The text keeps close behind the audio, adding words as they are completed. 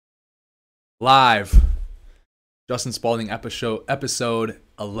Live. Justin Spaulding episode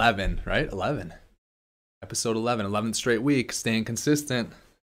 11, right? 11. Episode 11, 11th straight week. Staying consistent.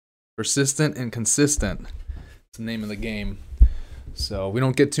 Persistent and consistent. It's the name of the game. So we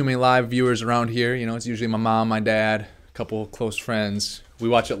don't get too many live viewers around here. You know, it's usually my mom, my dad, a couple close friends. We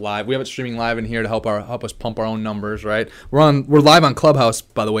watch it live. We have it streaming live in here to help us pump our own numbers, right? We're live on Clubhouse,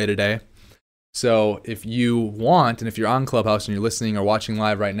 by the way, today. So if you want, and if you're on Clubhouse and you're listening or watching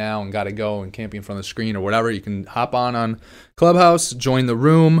live right now and got to go and can't be in front of the screen or whatever, you can hop on Clubhouse, join the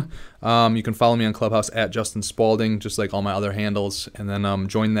room. You can follow me on Clubhouse at Justin Spaulding, just like all my other handles, and then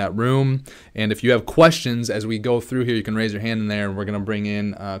join that room. And if you have questions as we go through here, you can raise your hand in there, and we're going to bring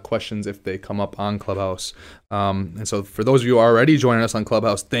in questions if they come up on Clubhouse. And so for those of you already joining us on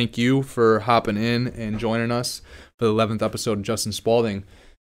Clubhouse, thank you for hopping in and joining us for the 11th episode of Justin Spaulding.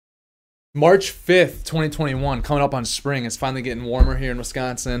 March 5th, 2021, coming up on spring. It's finally getting warmer here in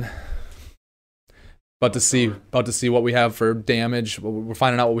Wisconsin. About to see what we have for damage. We're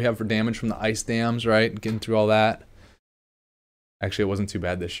finding out what we have for damage from the ice dams, right? Getting through all that. Actually, it wasn't too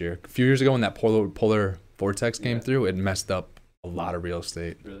bad this year. A few years ago when that polar vortex came through, it messed up a lot of real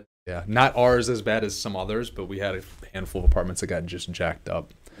estate. Really? Yeah, not ours as bad as some others, but we had a handful of apartments that got just jacked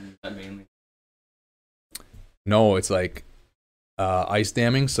up. And is that mainly? No, it's like ice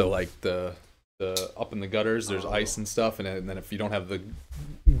damming, so like the up in the gutters there's ice and stuff, and then if you don't have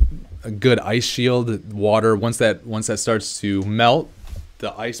a good ice shield, water once that starts to melt,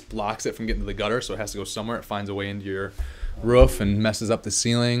 the ice blocks it from getting to the gutter, so it has to go somewhere. It finds a way into your roof and messes up the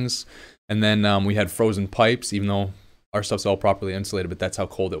ceilings. And then we had frozen pipes, even though our stuff's all properly insulated, but that's how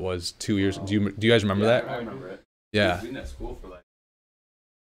cold it was 2 years. Do you guys remember that? I remember it. Yeah. We was at school for like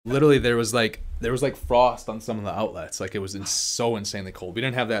literally there was like frost on some of the outlets. Like it was so insanely cold. We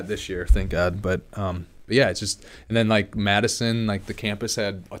didn't have that this year, thank God. But yeah, it's just, and then like Madison, like the campus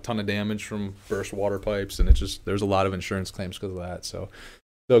had a ton of damage from burst water pipes, and there's a lot of insurance claims because of that. So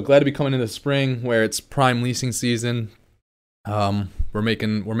glad to be coming into spring where it's prime leasing season. We're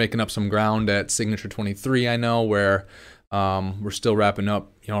making up some ground at Signature 23. I know where we're still wrapping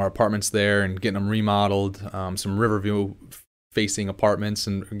up our apartments there and getting them remodeled. Some Riverview facing apartments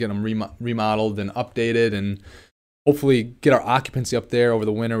and get them remodeled and updated, and hopefully get our occupancy up there over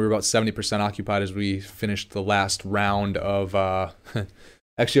the winter. We were about 70% occupied as we finished the last round of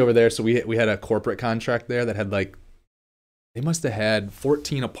actually over there. So we had a corporate contract there that had they must have had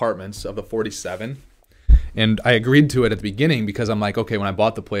 14 apartments of the 47. And I agreed to it at the beginning because I'm like, okay, when I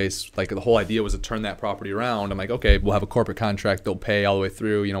bought the place, like the whole idea was to turn that property around. I'm like, okay, we'll have a corporate contract. They'll pay all the way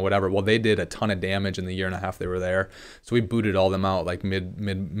through, whatever. Well, they did a ton of damage in the year and a half they were there. So we booted all them out like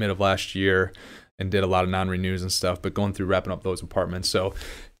mid of last year and did a lot of non-renews and stuff, but going through wrapping up those apartments. So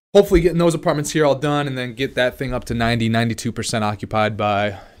hopefully getting those apartments here all done and then get that thing up to 92% occupied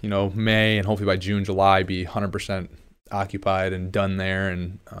by, May, and hopefully by June, July, be 100% occupied and done there.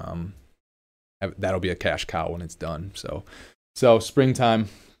 And, that'll be a cash cow when it's done. So springtime,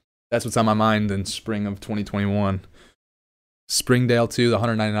 that's what's on my mind in spring of 2021. Springdale too, the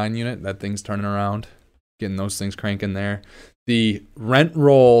 199 unit, that thing's turning around, getting those things cranking there. The rent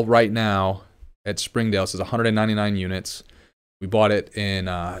roll right now at Springdale says 199 units. We bought it in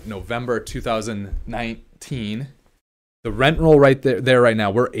November 2019. The rent roll right there right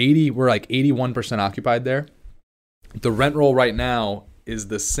now, we're like 81% occupied there. The rent roll right now is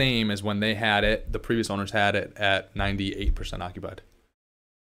the same as when they had it, the previous owners had it at 98% occupied.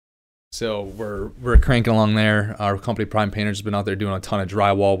 So we're cranking along there. Our company Prime Painters has been out there doing a ton of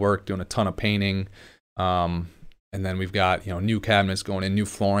drywall work, doing a ton of painting. And then we've got, new cabinets going in, new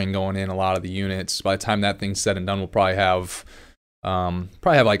flooring going in a lot of the units. By the time that thing's said and done, we'll probably have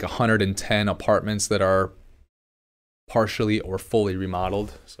like 110 apartments that are partially or fully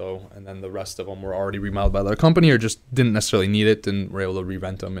remodeled. So, and then the rest of them were already remodeled by their company or just didn't necessarily need it and were able to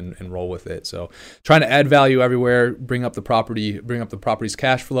re-rent them and roll with it. So trying to add value everywhere, bring up the property's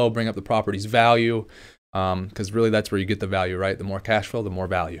cash flow, bring up the property's value. Because really that's where you get the value, right? The more cash flow, the more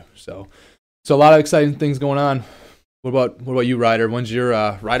value. So a lot of exciting things going on. What about you, Ryder? When's your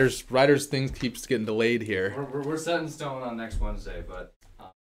Ryder's thing keeps getting delayed here? We're set in stone on next Wednesday, but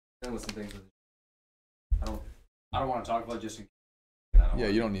with some things I don't want to talk about it just in case. Yeah,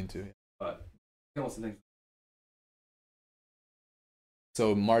 you don't need to. But with some things.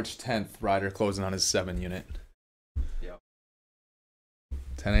 So March 10th, Ryder closing on his 7 unit. Yeah.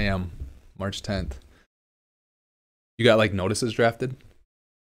 10 a.m. March 10th. You got like notices drafted?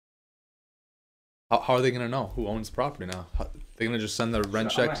 How are they gonna know who owns the property now? They're gonna just send the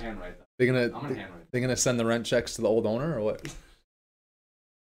rent checks. I'm gonna handwrite that. They're gonna handwrite. They're gonna send the rent checks to the old owner or what?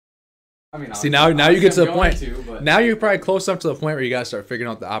 I mean, see, now you get to the point. But now you're probably close up to the point where you got to start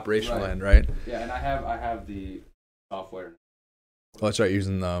figuring out the operational Right. end, right? yeah, and I have the software. Oh, that's right.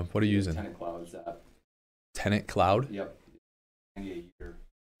 Using the what are you using? Tenant Cloud is that. Tenant Cloud. Yep. 98 year.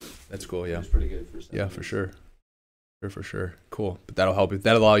 That's cool. Yeah. It's pretty good for. 7 Yeah, years. for sure. For sure. Cool. But that'll help you.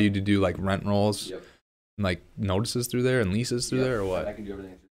 That'll allow you to do like rent rolls, Yep. and like notices through there and leases through Yep. there, or what? I can do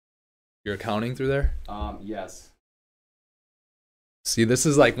everything. Your accounting through there. Yes. See, this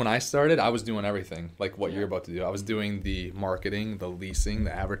is like when I started, I was doing everything like what Yeah. you're about to do. I was doing the marketing, the leasing,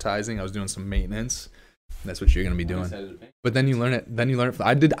 the advertising. I was doing some maintenance. That's what you're gonna be I'm doing. excited to paint. But then you learn it. Then you learn it.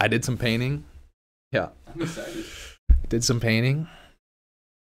 I did some painting. Yeah, I'm excited. did some painting.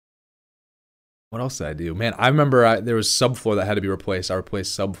 What else did I do? Man, I remember there was subfloor that had to be replaced. I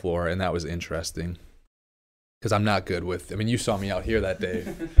replaced subfloor, and that was interesting because I'm not good with. I mean, you saw me out here that day.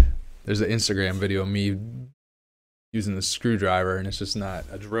 There's an Instagram video of me using the screwdriver, and it's just not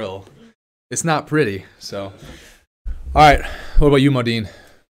a drill. It's not pretty. So, all right. What about you, Modine?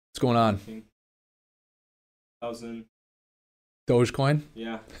 What's going on? 1,000. Dogecoin?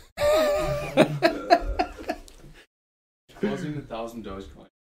 Yeah. Closing 1,000 Dogecoin.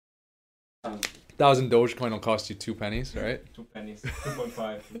 1,000 Dogecoin will cost you 2 pennies, right? 2 pennies.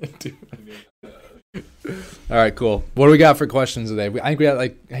 2.5. All right, cool. What do we got for questions today? I think we got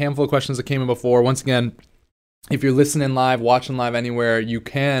like a handful of questions that came in before. Once again, if you're listening live, watching live anywhere, you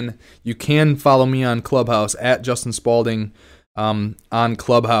can follow me on Clubhouse at Justin Spaulding on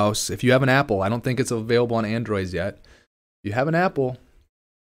Clubhouse. If you have an Apple, I don't think it's available on Androids yet. If you have an Apple,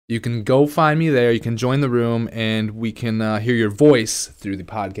 you can go find me there. You can join the room, and we can hear your voice through the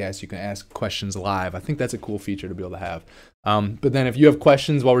podcast. You can ask questions live. I think that's a cool feature to be able to have. But then if you have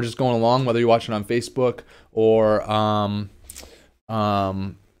questions while we're just going along, whether you're watching on Facebook or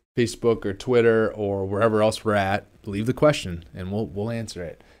Facebook or Twitter or wherever else we're at, leave the question, and we'll answer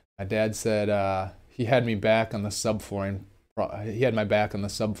it. My dad said he had me back on the subflooring. He had my back on the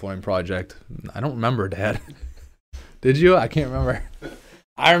subflooring project. I don't remember, Dad. Did you? I can't remember.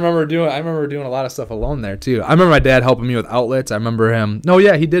 I remember doing a lot of stuff alone there too. I remember my dad helping me with outlets. I remember him. No,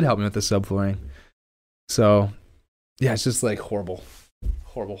 yeah, he did help me with the subflooring. So, yeah, it's just like horrible.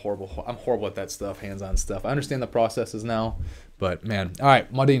 I'm horrible at that stuff, hands-on stuff. I understand the processes now, but man. All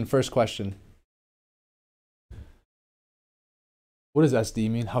right, Modine, first question. What does SD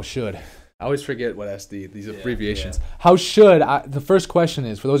mean? How should? I always forget what SD, these abbreviations. Yeah. How should I, the first question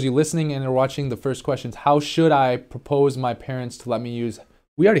is, for those of you listening and are watching, the first question is, how should I propose my parents to let me use,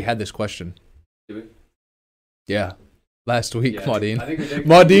 we already had this question. Did we? Yeah. Last week, Yeah, Modine. I think we did.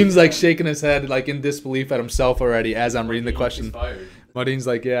 Maudine's like shaking his head like in disbelief at himself already as I'm reading the He's question. fired. Maudine's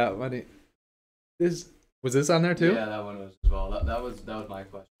like, yeah, Modine. Was this on there too? Yeah, that one was as well. That was my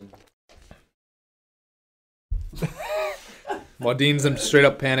question. Maudine's in straight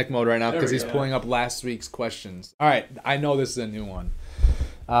up panic mode right now There because we he's go. pulling up last week's questions. All right, I know this is a new one.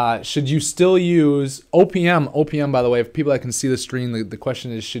 Should you still use OPM? OPM, by the way, if people that can see the screen, the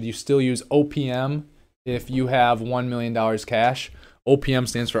question is, should you still use OPM if you have $1 million cash? OPM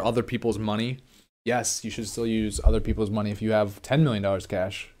stands for other people's money. Yes, you should still use other people's money if you have $10 million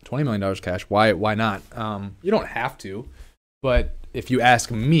cash, $20 million cash. Why not? You don't have to, but if you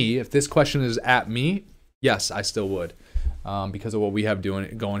ask me, if this question is at me, yes, I still would, because of what we have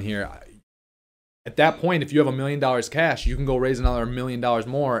going here. At that point, if you have $1 million cash, you can go raise another $1 million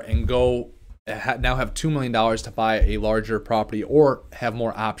more and go now have $2 million to buy a larger property or have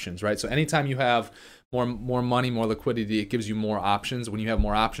more options, right? So anytime you have more money, more liquidity, it gives you more options. When you have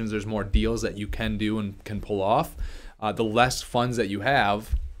more options, there's more deals that you can do and can pull off. The less funds that you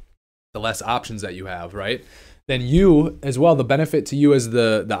have, the less options that you have, right? Then you as well, the benefit to you as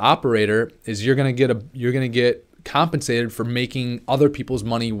the operator is you're gonna get compensated for making other people's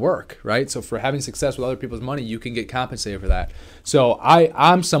money work, right? So for having success with other people's money, you can get compensated for that. So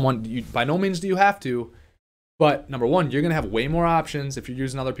I'm someone, by no means do you have to, but number one, you're gonna have way more options if you're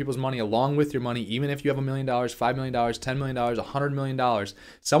using other people's money along with your money, even if you have $1 million, $5 million, $10 million, $100 million.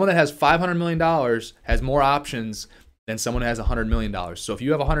 Someone that has $500 million has more options than someone who has $100 million. So if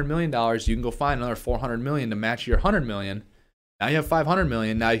you have $100 million, you can go find another $400 million to match your $100 million. Now you have $500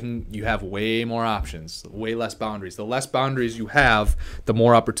 million. Now you have way more options, way less boundaries. The less boundaries you have, the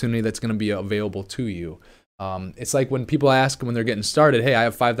more opportunity that's going to be available to you. It's like when people ask when they're getting started, hey, I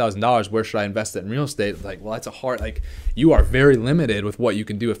have $5,000. Where should I invest it in real estate? Like, well, that's a hard, like, you are very limited with what you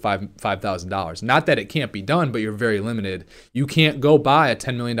can do with $5,000. Not that it can't be done, but you're very limited. You can't go buy a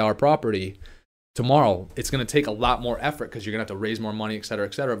 $10 million property tomorrow. It's going to take a lot more effort because you're going to have to raise more money, et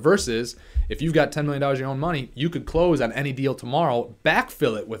cetera, versus if you've got $10 million of your own money, you could close on any deal tomorrow,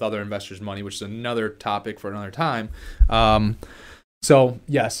 backfill it with other investors' money, which is another topic for another time. So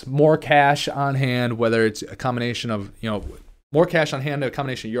yes, more cash on hand, whether it's a combination of, more cash on hand, a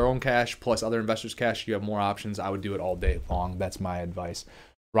combination of your own cash plus other investors' cash, you have more options. I would do it all day long. That's my advice.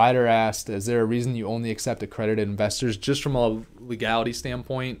 Ryder asked, is there a reason you only accept accredited investors? Just from a legality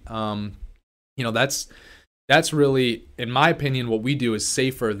standpoint, that's really, in my opinion, what we do is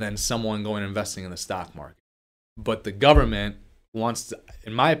safer than someone going and investing in the stock market. But the government wants to,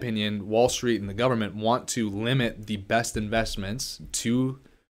 in my opinion, Wall Street and the government want to limit the best investments to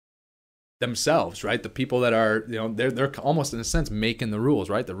themselves, right? The people that are, they're almost in a sense making the rules,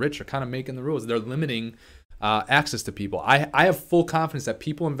 right? The rich are kind of making the rules. They're limiting access to people. I have full confidence that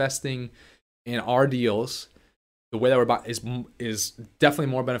people investing in our deals, the way that we're about is definitely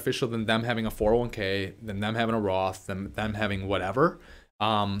more beneficial than them having a 401k, than them having a Roth, than them having whatever.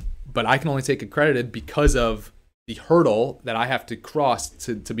 But I can only take accredited because of the hurdle that I have to cross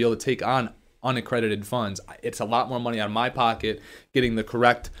to be able to take on unaccredited funds. It's a lot more money out of my pocket getting the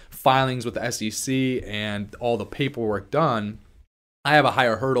correct filings with the SEC and all the paperwork done. I have a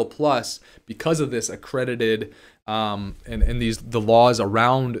higher hurdle, plus because of this accredited and the laws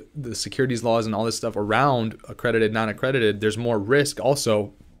around the securities laws and all this stuff around accredited, non-accredited, there's more risk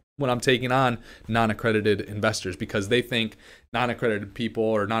also when I'm taking on non-accredited investors, because they think non-accredited people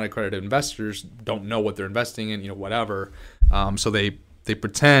or non-accredited investors don't know what they're investing in, whatever. So they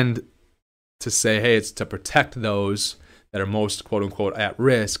pretend to say, hey, it's to protect those that are most quote unquote at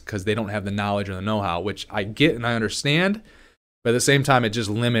risk because they don't have the knowledge or the know-how, which I get and I understand. But at the same time, it just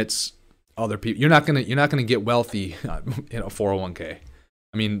limits other people. You're not gonna get wealthy in a 401k.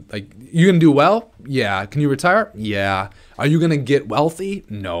 I mean, like, you gonna do well? Yeah. Can you retire? Yeah. Are you gonna get wealthy?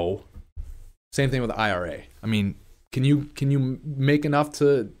 No. Same thing with the IRA. I mean, can you make enough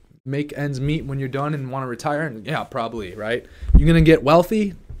to make ends meet when you're done and want to retire? Yeah, probably, right? You gonna get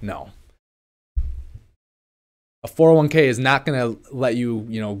wealthy? No. A 401k is not gonna let you,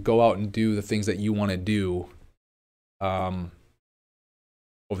 go out and do the things that you want to do over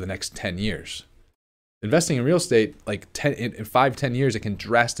the next 10 years. Investing in real estate, like in 5-10 years, it can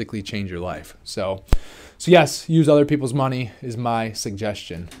drastically change your life. So yes, use other people's money is my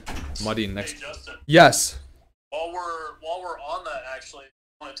suggestion. Muddy, next. Hey, Justin. Yes. While we're on that, actually,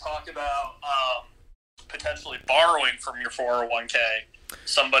 I want to talk about potentially borrowing from your 401k.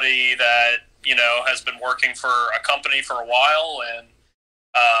 Somebody that has been working for a company for a while and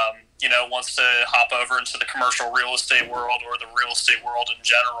wants to hop over into the commercial real estate world or the real estate world in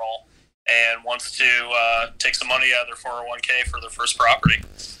general, and wants to take some money out of their 401k for their first property.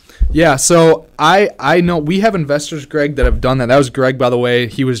 Yeah, so I know we have investors, Greg, that have done that. That was Greg, by the way.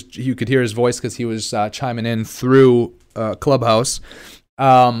 You could hear his voice because he was chiming in through Clubhouse,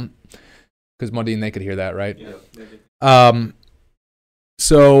 because Modine, they could hear that, right? Yeah.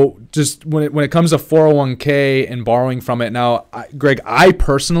 So just when it comes to 401k and borrowing from it, now, Greg, I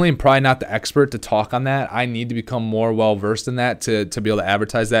personally am probably not the expert to talk on that. I need to become more well-versed in that to be able to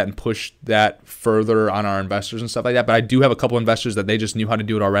advertise that and push that further on our investors and stuff like that. But I do have a couple investors that they just knew how to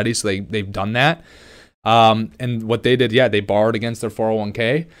do it already, so they've done that. And what they did, they borrowed against their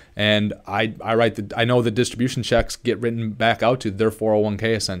 401k, and I know the distribution checks get written back out to their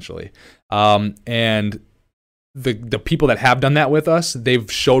 401k essentially. And the people that have done that with us, they've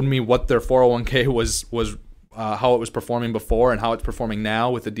showed me what their 401k was how it was performing before and how it's performing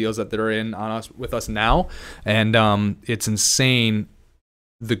now with the deals that they're in with us now, and it's insane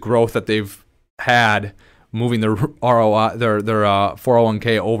the growth that they've had moving their ROI, their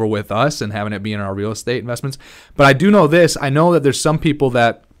 401k over with us and having it be in our real estate investments. But I do know this. I know that there's some people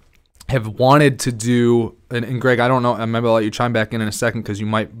that have wanted to do, and Greg, I don't know, maybe I'll let you chime back in a second because you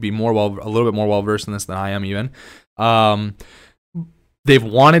might be a little bit more well-versed in this than I am even. They've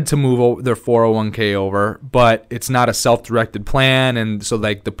wanted to move their 401k over, but it's not a self-directed plan, and so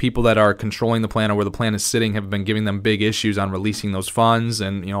like the people that are controlling the plan or where the plan is sitting have been giving them big issues on releasing those funds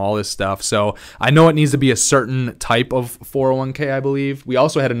and all this stuff. So I know it needs to be a certain type of 401k, I believe. We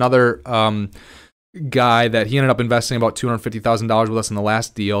also had another guy that he ended up investing about $250,000 with us in the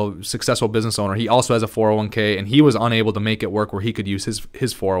last deal, successful business owner. He also has a 401k, and he was unable to make it work where he could use his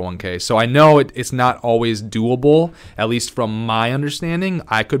 401k. So I know it's not always doable, at least from my understanding.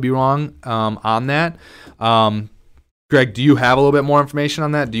 I could be wrong on that. Greg, do you have a little bit more information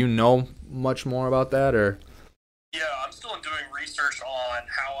on that? Do you know much more about that? Or? Yeah, I'm still doing research on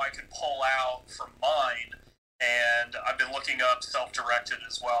how I can pull out from mine. And I've been looking up self-directed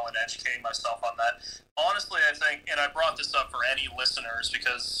as well and educating myself on that. Honestly, I think, and I brought this up for any listeners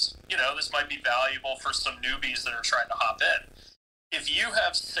because, this might be valuable for some newbies that are trying to hop in. If you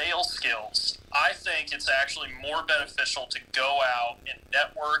have sales skills, I think it's actually more beneficial to go out and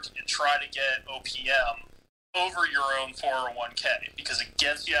network and try to get OPM over your own 401k, because it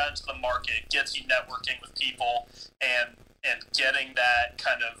gets you out into the market, it gets you networking with people, and getting that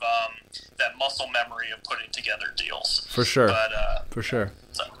kind of that muscle memory of putting together deals. For sure. But, for sure.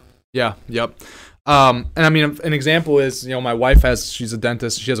 So. Yeah. Yep. And I mean, an example is, my wife she's a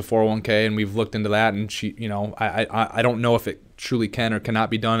dentist. She has a 401k, and we've looked into that, and she, I don't know if it truly can or cannot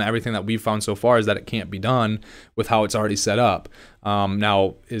be done. Everything that we've found so far is that it can't be done with how it's already set up.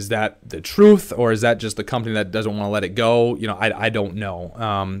 Now, is that the truth, or is that just the company that doesn't want to let it go? I don't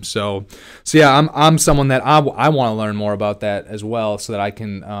know. So yeah, I'm someone that I want to learn more about that as well, so that I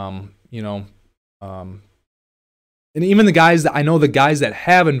can, and even the guys that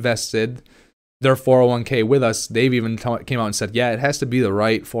have invested their 401k with us, they've even came out and said, yeah, it has to be the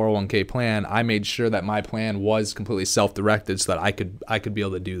right 401k plan. I made sure that my plan was completely self-directed so that I could be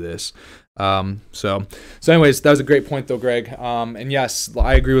able to do this. So anyways, that was a great point though, Greg. And yes,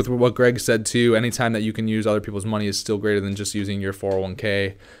 I agree with what Greg said too. Anytime that you can use other people's money is still greater than just using your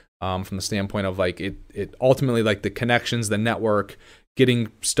 401k, from the standpoint of like it ultimately, like the connections, the network,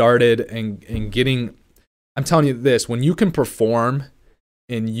 getting started and getting, I'm telling you this, when you can perform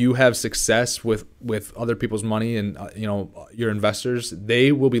and you have success with other people's money and your investors,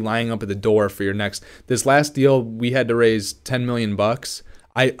 they will be lining up at the door for your next. This last deal, we had to raise $10 million.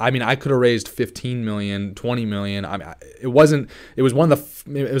 I mean, I could have raised 15 million, 20 million. I mean, it was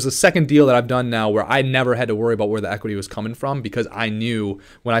the second deal that I've done now where I never had to worry about where the equity was coming from, because I knew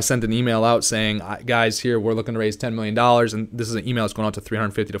when I sent an email out saying, guys, here, we're looking to raise $10 million. And this is an email that's going out to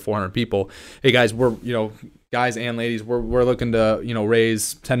 350 to 400 people. Hey guys, guys and ladies, we're looking to,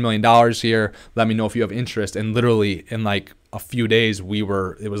 raise $10 million here. Let me know if you have interest. And literally in like a few days, it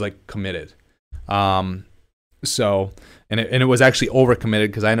was like committed. And it was actually overcommitted,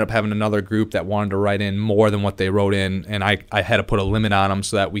 because I ended up having another group that wanted to write in more than what they wrote in, and I had to put a limit on them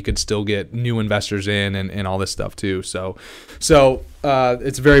so that we could still get new investors in and all this stuff too. So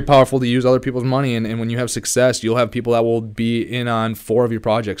it's very powerful to use other people's money, and when you have success, you'll have people that will be in on 4 of your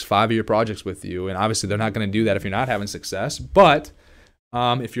projects, 5 of your projects with you, and obviously they're not going to do that if you're not having success. But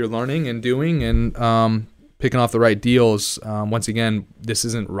if you're learning and doing and picking off the right deals, once again, this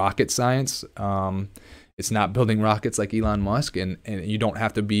isn't rocket science. It's not building rockets like Elon Musk, and you don't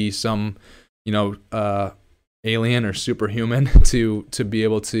have to be some, alien or superhuman to be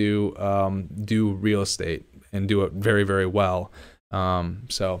able to do real estate and do it very, very well. All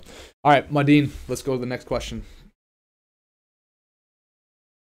right, Madine, let's go to the next question.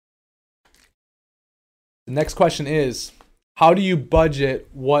 The next question is, how do you budget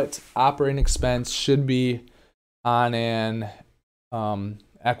what operating expense should be on an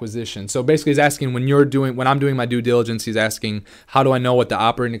acquisition? So basically he's asking, when I'm doing my due diligence, he's asking, how do I know what the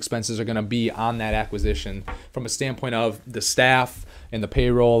operating expenses are going to be on that acquisition from a standpoint of the staff and the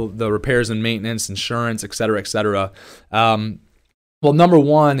payroll, the repairs and maintenance, insurance, et cetera, et cetera. Well, number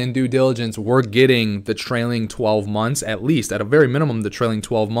one, in due diligence, we're getting the trailing 12 months, at least at a very minimum, the trailing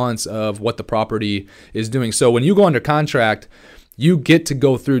 12 months of what the property is doing. So when you go under contract, you get to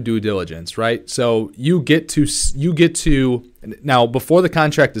go through due diligence, right? So you get to now, before the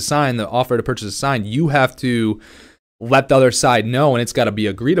contract is signed, the offer to purchase is signed, you have to let the other side know, and it's got to be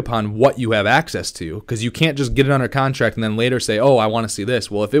agreed upon what you have access to, because you can't just get it under contract and then later say, oh, I want to see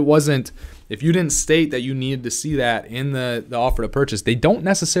this. Well, if you didn't state that you needed to see that in the offer to purchase, they don't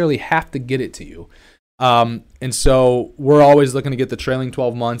necessarily have to get it to you. And so we're always looking to get the trailing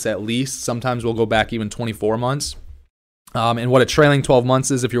 12 months at least. Sometimes we'll go back even 24 months. And what a trailing 12 months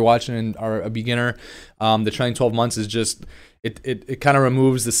is, if you're watching and are a beginner, the trailing 12 months is just, it kind of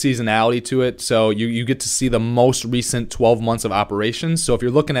removes the seasonality to it. So you get to see the most recent 12 months of operations. So if you're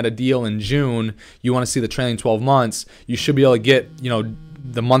looking at a deal in June, you want to see the trailing 12 months, you should be able to get,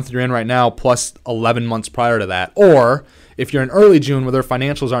 the month you're in right now plus 11 months prior to that. Or if you're in early June where their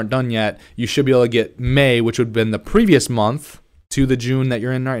financials aren't done yet, you should be able to get May, which would have been the previous month, to the June that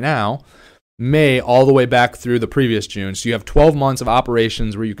you're in right now. May all the way back through the previous June. So you have 12 months of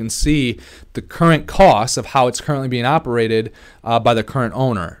operations where you can see the current costs of how it's currently being operated by the current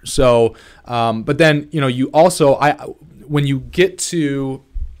owner. So, but then, you also, when you get to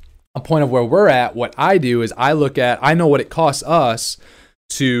a point of where we're at, what I do is I know what it costs us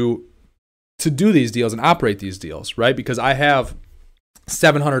to do these deals and operate these deals, right? Because I have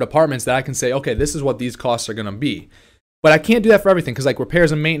 700 apartments that I can say, okay, this is what these costs are going to be. But I can't do that for everything, because like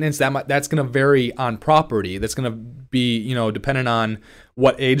repairs and maintenance, that's going to vary on property. That's going to be, dependent on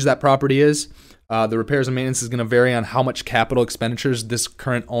what age that property is. The repairs and maintenance is going to vary on how much capital expenditures this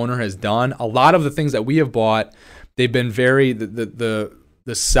current owner has done. A lot of the things that we have bought, they've been the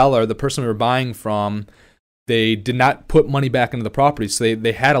seller, the person we were buying from, they did not put money back into the property. So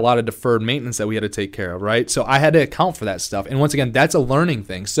they had a lot of deferred maintenance that we had to take care of, right? So I had to account for that stuff. And once again, that's a learning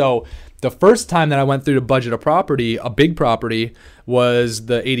thing. So the first time that I went through to budget a property, a big property, was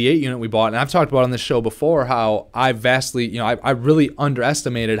the 88 unit we bought. And I've talked about on this show before how I vastly, I really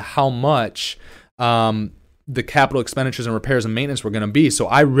underestimated how much the capital expenditures and repairs and maintenance were going to be. So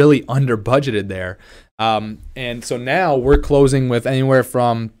I really under budgeted there. And so now we're closing with anywhere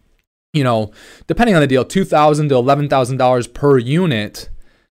from, depending on the deal, $2,000 to $11,000 per unit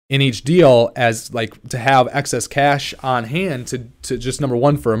in each deal, as like to have excess cash on hand to just, number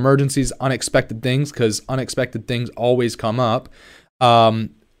one, for emergencies, unexpected things, because unexpected things always come up.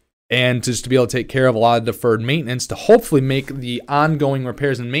 And just to be able to take care of a lot of deferred maintenance to hopefully make the ongoing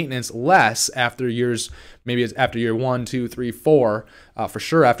repairs and maintenance less after years, maybe it's after year 1, 2, 3, 4, for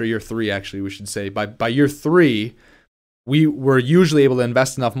sure after year 3, actually, we should say. By year 3, we were usually able to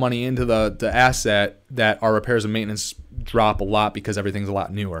invest enough money into the asset that our repairs and maintenance drop a lot because everything's a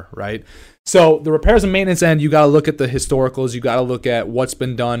lot newer, right? So the repairs and maintenance end, you got to look at the historicals. You got to look at what's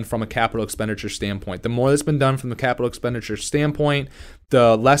been done from a capital expenditure standpoint. The more that's been done from the capital expenditure standpoint,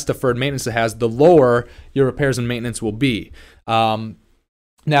 the less deferred maintenance it has, the lower your repairs and maintenance will be. Now,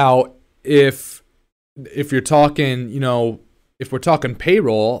 if you're talking, if we're talking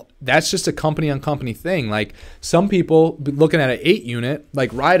payroll, that's just a company-on-company thing. Like some people looking at an 8 unit,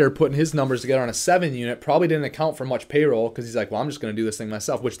 like Ryder putting his numbers together on a 7 unit, probably didn't account for much payroll because he's like, well, I'm just going to do this thing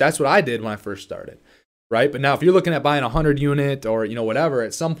myself, which that's what I did when I first started, right? But now if you're looking at buying a 100 unit or, whatever,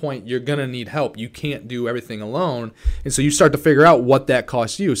 at some point you're going to need help. You can't do everything alone. And so you start to figure out what that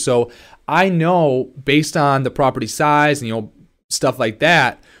costs you. So I know based on the property size and, stuff like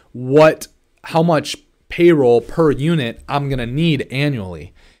that, how much payroll per unit I'm going to need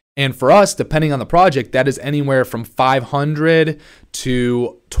annually. And for us, depending on the project, that is anywhere from $500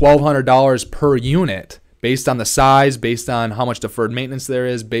 to $1,200 per unit based on the size, based on how much deferred maintenance there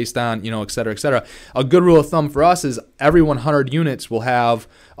is, based on, et cetera, et cetera. A good rule of thumb for us is every 100 units will have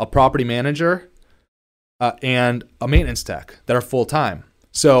a property manager and a maintenance tech that are full-time.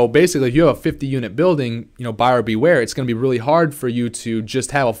 So basically, if you have a 50-unit building, buyer beware, it's going to be really hard for you to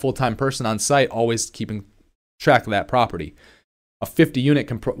just have a full-time person on site always keeping track of that property. A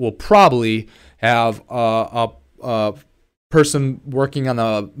 50-unit will probably have a person working on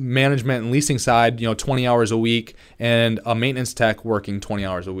the management and leasing side, 20 hours a week, and a maintenance tech working 20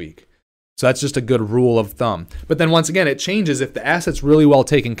 hours a week. So that's just a good rule of thumb. But then once again, it changes if the asset's really well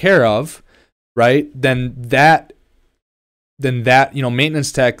taken care of, right? Then that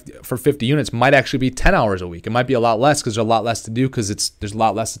maintenance tech for 50 units might actually be 10 hours a week. It might be a lot less because there's a lot less to do because there's a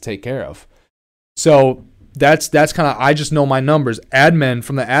lot less to take care of. So that's kind of, I just know my numbers. Admin,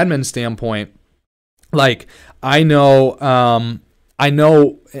 from the admin standpoint, like I know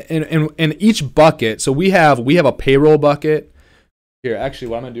in each bucket. So we have a payroll bucket. Here, actually,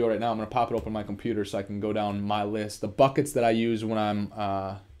 what I'm gonna do right now, I'm gonna pop it open on my computer so I can go down my list. The buckets that I use when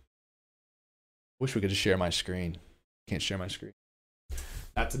I'm. Wish we could just share my screen. Can't share my screen.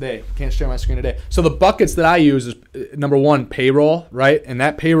 Not today. Can't share my screen today. So the buckets that I use is number one, payroll, right? And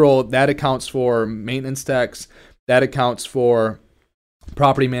that payroll, that accounts for maintenance techs, that accounts for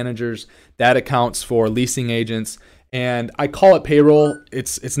property managers, that accounts for leasing agents. And I call it payroll.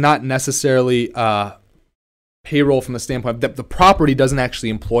 It's not necessarily payroll from the standpoint that the property doesn't actually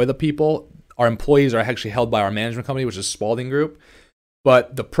employ the people. Our employees are actually held by our management company, which is Spaulding Group.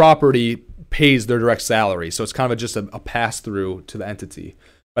 But the property pays their direct salary, so it's kind of just a pass through to the entity.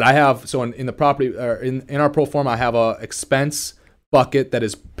 But I have in the property or in our pro forma, I have a expense bucket that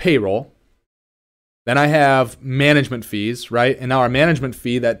is payroll. Then I have management fees, right? And now our management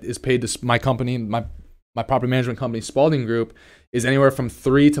fee that is paid to my company, my property management company, Spaulding Group, is anywhere from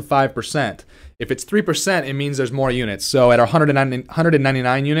 3 to 5%. If it's 3%, it means there's more units. So at our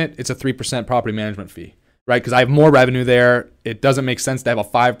 199 unit, it's a 3% property management fee. Right, because I have more revenue there. It doesn't make sense to have a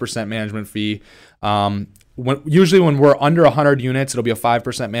 5% management fee. Usually when we're under 100 units, it'll be a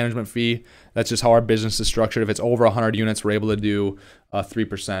 5% management fee. That's just how our business is structured. If it's over 100 units, we're able to do a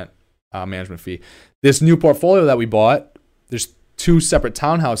 3% management fee. This new portfolio that we bought, there's 2 separate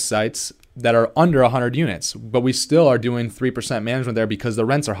townhouse sites that are under 100 units, but we still are doing 3% management there because the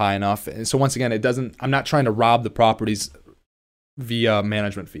rents are high enough. And so once again, I'm not trying to rob the properties via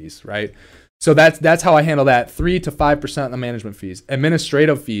management fees, right? So that's how I handle that, 3 to 5% of the management fees.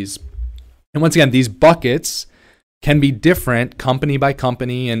 Administrative fees. And once again, these buckets can be different company by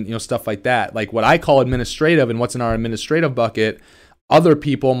company and stuff like that. Like what I call administrative and what's in our administrative bucket, other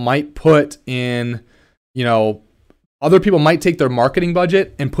people might put in, other people might take their marketing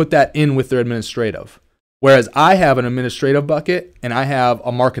budget and put that in with their administrative. Whereas I have an administrative bucket and I have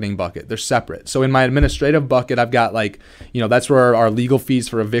a marketing bucket. They're separate. So in my administrative bucket, I've got that's where our legal fees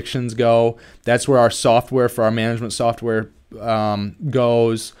for evictions go. That's where our software for our management software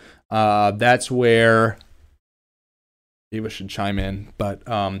goes. That's where Eva should chime in, but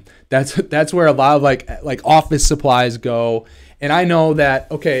that's where a lot of like office supplies go. And I know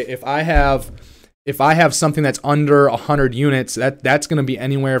that, okay, if I have something that's under 100 units, that's going to be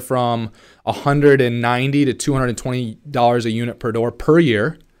anywhere from $190 to $220 a unit per door per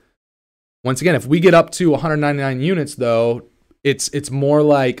year. Once again, if we get up to 199 units, though, it's more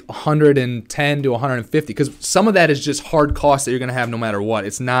like 110 to 150, because some of that is just hard costs that you're going to have no matter what.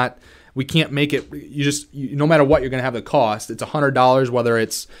 It's not, we can't make it. No matter what, you're going to have the cost. It's $100 whether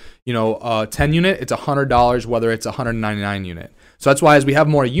it's a 10 unit. It's $100 whether it's a 199 unit. So that's why as we have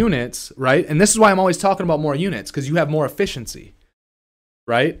more units, right? And this is why I'm always talking about more units, because you have more efficiency,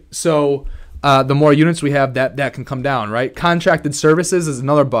 right? So the more units we have, that can come down, right? Contracted services is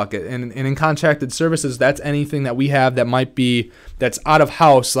another bucket. And in contracted services, that's anything that we have that's out of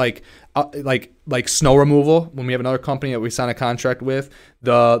house, like snow removal. When we have another company that we sign a contract with,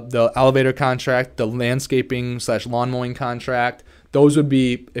 the elevator contract, the landscaping / lawn mowing contract, those would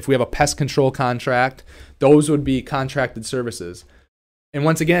be, if we have a pest control contract, those would be contracted services. And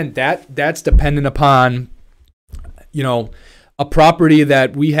once again, that's dependent upon, a property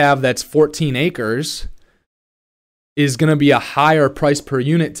that we have that's 14 acres is going to be a higher price per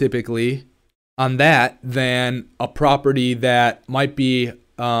unit typically on that than a property that might be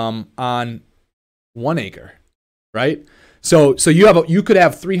on 1 acre, right? So you could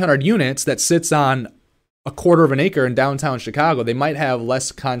have 300 units that sits on a quarter of an acre in downtown Chicago. They might have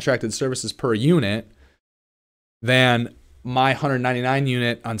less contracted services per unit than my 199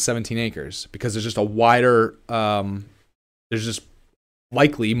 unit on 17 acres, because there's just a wider, there's just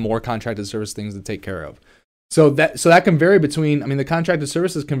likely more contracted service things to take care of. So that can vary between, the contracted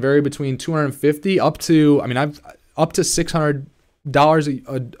services can vary between $250 up to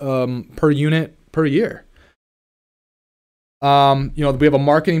 $600 per unit per year. We have a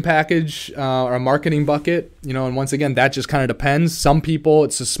marketing package or a marketing bucket, and once again, that just kind of depends. Some people,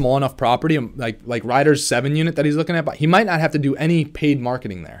 it's a small enough property, like Ryder's 7 unit that he's looking at, but he might not have to do any paid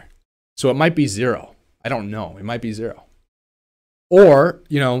marketing there. So it might be zero. I don't know. It might be zero. Or,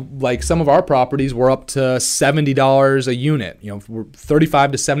 like some of our properties, we're up to $70 a unit, we're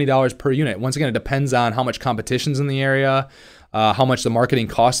 $35 to $70 per unit. Once again, it depends on how much competition's in the area, how much the marketing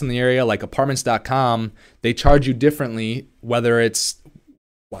costs in the area. Like apartments.com, they charge you differently, whether it's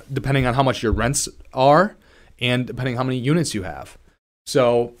depending on how much your rents are and depending how many units you have.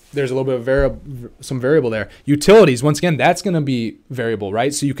 So there's a little bit of some variable there. Utilities, once again, that's going to be variable,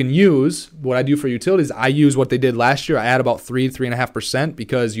 right? So you can use what I do for utilities. I use what they did last year. I add about 3.5%,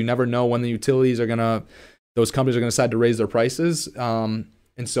 because you never know when the utilities those companies are going to decide to raise their prices. And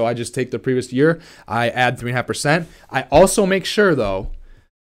so I just take the previous year, I add 3.5%. I also make sure, though,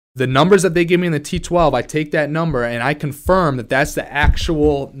 the numbers that they give me in the T12, I take that number and I confirm that that's the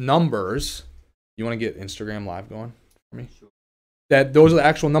actual numbers. You want to get Instagram Live going for me? Sure. That those are the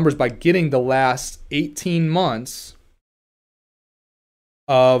actual numbers by getting the last 18 months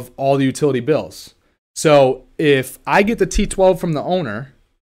of all the utility bills. So if I get the T12 from the owner,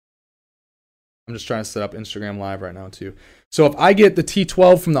 I'm just trying to set up Instagram Live right now too. So if I get the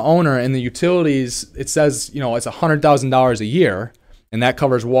T12 from the owner and the utilities, it says, it's $100,000 a year, and that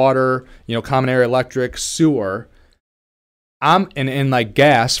covers water, common area electric, sewer, and like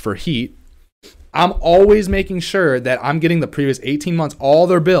gas for heat. I'm always making sure that I'm getting the previous 18 months, all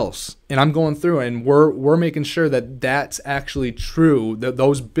their bills, and I'm going through and we're making sure that that's actually true, that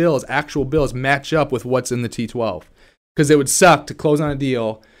those bills, actual bills, match up with what's in the T12. Because it would suck to close on a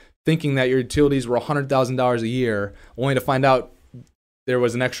deal thinking that your utilities were $100,000 a year, only to find out there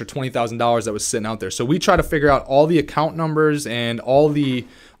was an extra $20,000 that was sitting out there. So we try to figure out all the account numbers and all the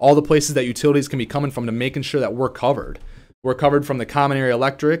places that utilities can be coming from to making sure that we're covered. We're covered from the common area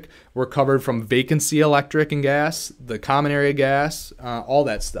electric. We're covered from vacancy electric and gas, the common area gas, all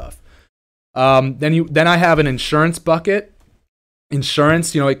that stuff. Then I have an insurance bucket.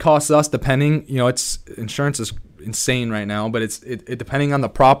 Insurance, it costs us depending. Insurance is insane right now, but it depending on the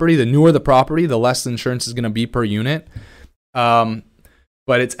property. The newer the property, the less insurance is going to be per unit. But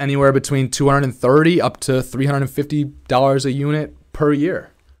it's anywhere between $230 up to $350 a unit per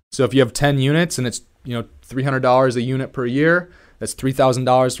year. So if you have 10 units and it's $300 a unit per year, that's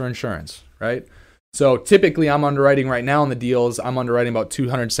 $3,000 for insurance, right? So typically I'm underwriting right now in the deals, I'm underwriting about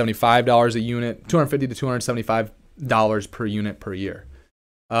 $275 a unit, $250 to $275 per unit per year.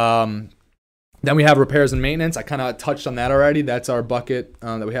 Then we have repairs and maintenance. I kind of touched on that already. That's our bucket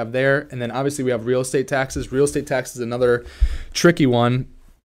that we have there. And then obviously we have real estate taxes. Real estate tax is another tricky one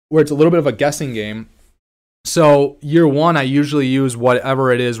where it's a little bit of a guessing game. So year one, I usually use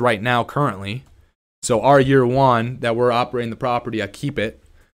whatever it is right now currently. So our year one that we're operating the property, I keep it.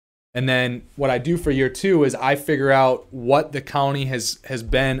 And then what I do for year two is I figure out what the county has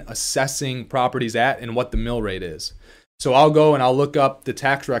been assessing properties at and what the mill rate is. So I'll go and I'll look up the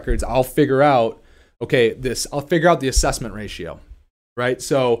tax records. I'll figure out, I'll figure out the assessment ratio, right?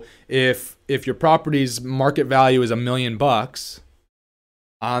 So if your property's market value is $1 million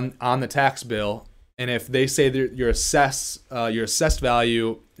on the tax bill, and if they say that your assessed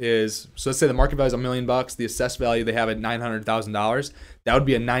value is, so let's say the market value is $1 million, the assessed value they have at $900,000, that would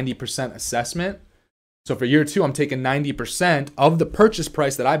be a 90% assessment. So for year two, I'm taking 90% of the purchase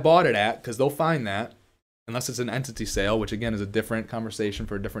price that I bought it at, because they'll find that. Unless it's an entity sale, which again is a different conversation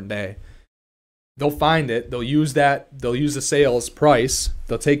for a different day. They'll find it. They'll use the sales price.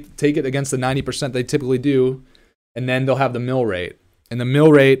 They'll take it against the 90% they typically do, and then they'll have the mill rate. And the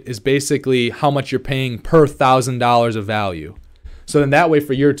mill rate is basically how much you're paying per $1,000 of value. So then that way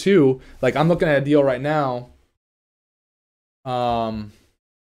for year two, like I'm looking at a deal right now. Let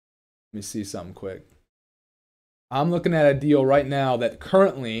me see something quick. I'm looking at a deal right now that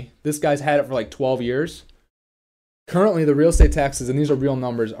currently, this guy's had it for like 12 years. Currently, the real estate taxes, and these are real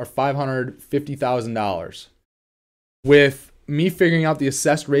numbers, are $550,000. With me figuring out the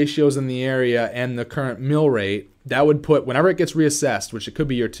assessed ratios in the area and the current mill rate, that would put, whenever it gets reassessed, which it could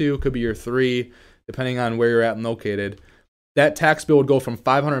be year two, could be year three, depending on where you're at and located, that tax bill would go from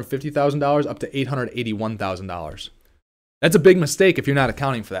 $550,000 up to $881,000. That's a big mistake if you're not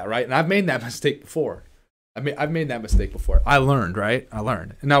accounting for that, right? And I've made that mistake before. I've made that mistake before. I learned, right?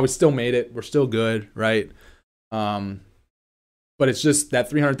 And now we still made it. We're still good, right? But it's just that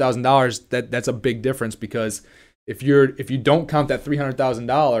 $300,000. That's a big difference, because if you don't count that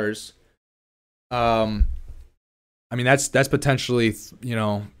 $300,000, I mean that's potentially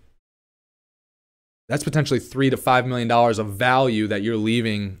that's potentially $3 to $5 million of value that you're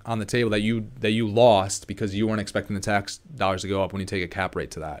leaving on the table that you lost because you weren't expecting the tax dollars to go up when you take a cap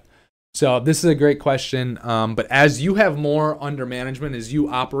rate to that. So this is a great question. But as you have more under management, as you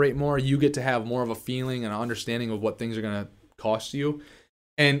operate more, you get to have more of a feeling and an understanding of what things are going to cost you.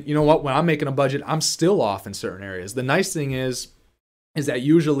 And you know what? When I'm making a budget, I'm still off in certain areas. The nice thing is that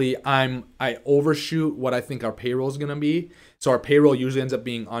usually I overshoot what I think our payroll is going to be. So our payroll usually ends up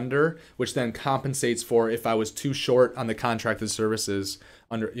being under, which then compensates for if I was too short on the contracted services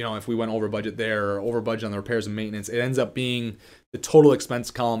under, if we went over budget there or over budget on the repairs and maintenance, it ends up being, the total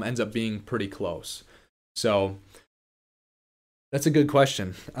expense column ends up being pretty close. So that's a good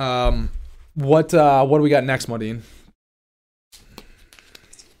question. What do we got next, Modine?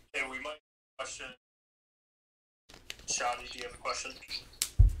 Yeah, we might question. Shadi, do you have a question?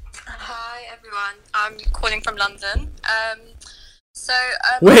 Hi everyone, I'm calling from London.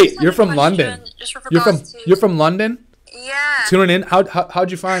 Wait, you're from London? You're from London? Yeah. Tuning in.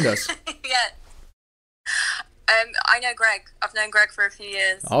 How'd you find us? Yeah. I know Greg. I've known Greg for a few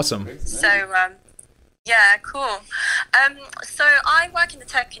years. Awesome. So yeah, cool. So I work in the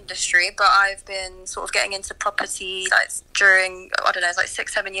tech industry, but I've been sort of getting into property during, I don't know, it's like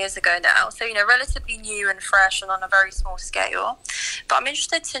 6-7 years ago now. So, relatively new and fresh and on a very small scale. But I'm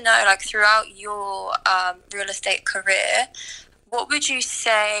interested to know, throughout your real estate career, what would you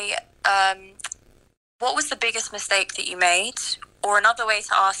say, what was the biggest mistake that you made? Or another way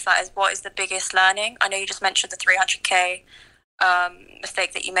to ask that is, what is the biggest learning? I know you just mentioned the 300K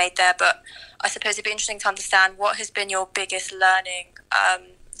mistake that you made there, but I suppose it'd be interesting to understand what has been your biggest learning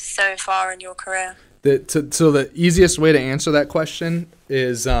so far in your career. So the easiest way to answer that question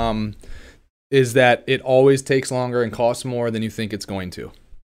is that it always takes longer and costs more than you think it's going to.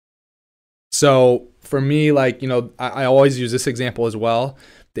 So for me, I always use this example as well.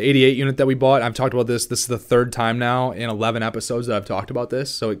 The 88 unit that we bought, I've talked about this. This is the third time now in 11 episodes that I've talked about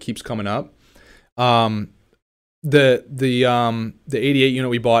this, so it keeps coming up. The 88 unit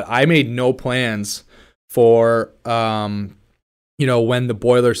we bought, I made no plans for when the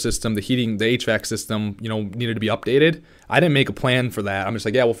boiler system, the HVAC system, needed to be updated. I didn't make a plan for that. I'm just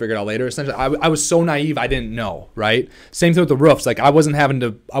like, yeah, we'll figure it out later. Essentially, I was so naive, I didn't know, right? Same thing with the roofs. I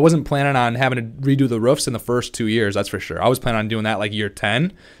wasn't planning on having to redo the roofs in the first 2 years, that's for sure. I was planning on doing that year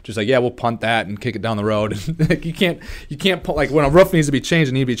 10. Just yeah, we'll punt that and kick it down the road. you can't put, when a roof needs to be changed,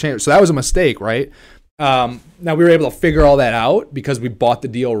 it needs to be changed. So that was a mistake, right? Now we were able to figure all that out because we bought the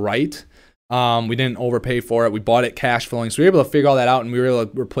deal right. We didn't overpay for it. We bought it cash flowing. So we were able to figure all that out, and we were able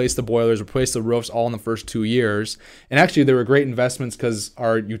to replace the boilers, replace the roofs all in the first 2 years. And actually, they were great investments because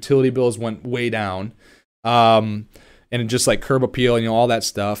our utility bills went way down. And just like curb appeal, all that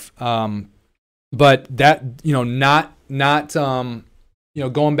stuff. But that,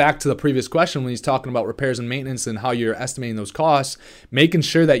 going back to the previous question when he's talking about repairs and maintenance and how you're estimating those costs, making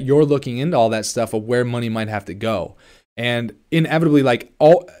sure that you're looking into all that stuff of where money might have to go. And inevitably,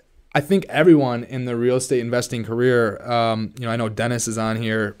 I think everyone in the real estate investing career, I know Dennis is on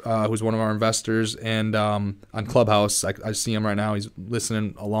here, who's one of our investors, and on Clubhouse, I see him right now. He's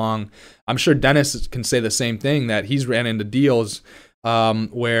listening along. I'm sure Dennis can say the same thing, that he's ran into deals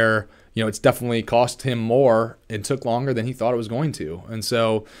where it's definitely cost him more and took longer than he thought it was going to. And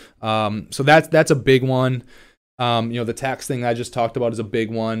so that's a big one. The tax thing I just talked about is a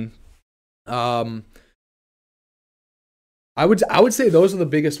big one. I would say those are the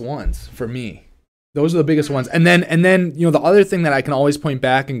biggest ones for me. Those are the biggest ones. And then the other thing that I can always point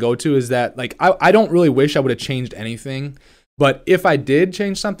back and go to is that I don't really wish I would have changed anything, but if I did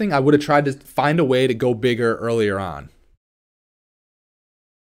change something, I would have tried to find a way to go bigger earlier on.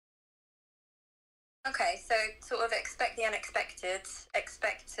 Okay, so sort of expect the unexpected,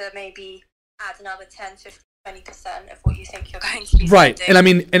 expect to maybe add another 10, 15, 20% of what you think you're going to be right.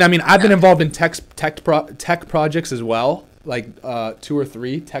 spending. And I mean I've been involved in tech projects as well, like 2 or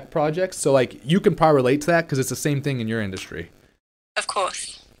 3 tech projects. So you can probably relate to that because it's the same thing in your industry. Of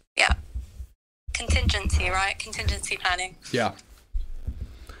course. Yeah. Contingency, right? Contingency planning. Yeah.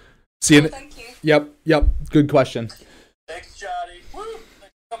 See you. Thank you. Yep. Good question. Thanks, Johnny. Woo!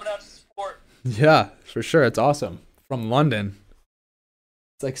 Thanks for coming out to support. Yeah, for sure. It's awesome. From London.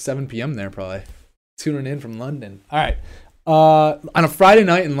 It's like 7 p.m. there probably. Tuning in from London. All right. On a Friday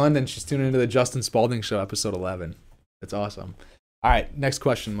night in London, she's tuning into the Justin Spaulding Show, episode 11. It's awesome. All right, next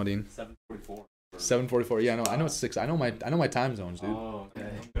question, Modine. 7:44. 7:44. Yeah, I know it's 6. I know my time zones, dude. Oh, okay.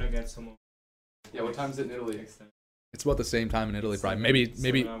 I'm gonna get some more. Yeah, what time is it in Italy? It's about the same time in Italy, probably.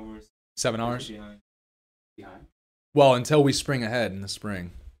 Maybe 7 hours. Behind. Well, until we spring ahead in the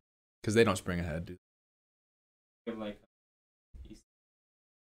spring, because they don't spring ahead, dude.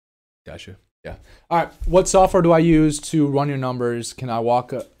 Gotcha. Yeah. All right. What software do I use to run your numbers? Can I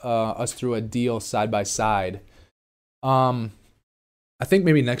walk us through a deal side by side? I think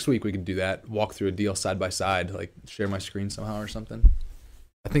maybe next week we could do that. Walk through a deal side by side, like share my screen somehow or something.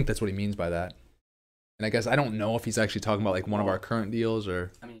 I think that's what he means by that. And I guess I don't know if he's actually talking about one of our current deals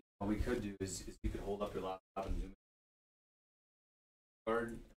or. I mean, what we could do is you could hold up your laptop and zoom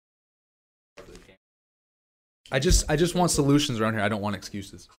in. I just want solutions around here. I don't want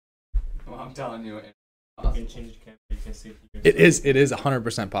excuses. Well, I'm telling you. You can change the camera. You can see. It is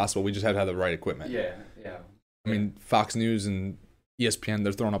 100% possible. We just have to have the right equipment. Yeah. I mean, Fox News and ESPN,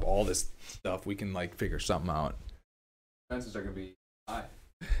 they're throwing up all this stuff. We can figure something out. Expenses are gonna be high.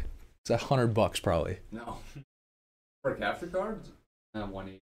 It's $100 probably. No. For a capture card,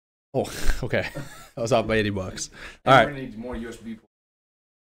 180. Oh, okay. I was off by $80. All right. right. We're gonna need more USB ports.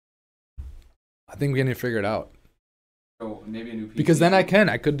 I think we need to figure it out. So maybe a new PC. Because then I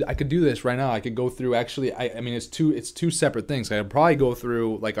could do this right now. I could go through actually. I mean it's two separate things. I could probably go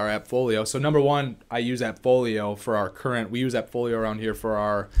through our AppFolio. So number one, I use AppFolio for our current. We use AppFolio around here for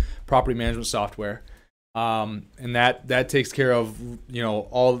our property management software, and that takes care of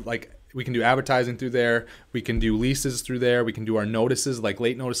all we can do advertising through there. We can do leases through there. We can do our notices, like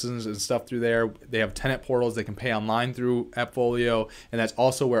late notices and stuff through there. They have tenant portals. They can pay online through AppFolio, and that's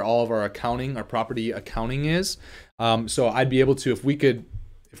also where all of our accounting, our property accounting is. So I'd be able to, if we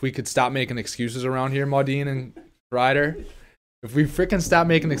could stop making excuses around here, Maudine and Ryder, if we freaking stop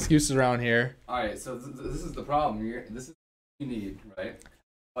making excuses around here. All right, so this is the problem. This is what you need, right?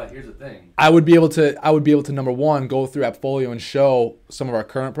 But here's the thing. I would be able to number one, go through AppFolio and show some of our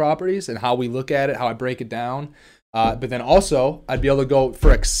current properties and how we look at it, how I break it down. But then also I'd be able to go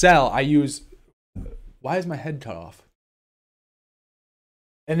for Excel. Why is my head cut off?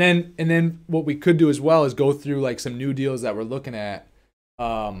 And then what we could do as well is go through some new deals that we're looking at.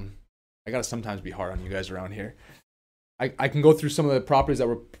 I gotta sometimes be hard on you guys around here. I can go through some of the properties that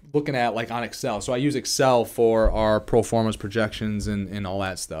we're looking at on Excel. So I use Excel for our pro formas, projections, and all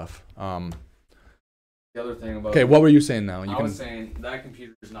that stuff. The other thing about what were you saying now? I was saying that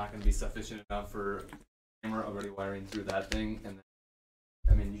computer is not going to be sufficient enough for camera already wiring through that thing, and then,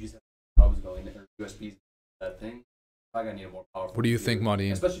 I mean you just have hubs going or USBs that thing. I'm gonna need a more powerful. What do you think,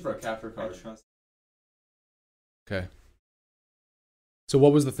 Maudine? Especially for a capture card. Okay. So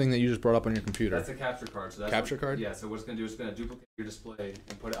what was the thing that you just brought up on your computer? That's a capture card. So that's capture card? Yeah, so what it's going to do is it's going to duplicate your display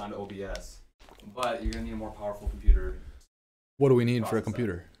and put it onto OBS. But you're going to need a more powerful computer. What do we need for a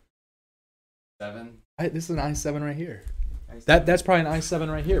computer? I7. This is an i7 right here. That's probably an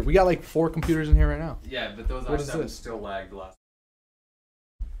i7 right here. We got like 4 computers in here right now. Yeah, but those What is i7s this? still lagged last.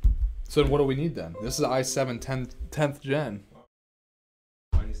 So what do we need then? This is i7 10th gen.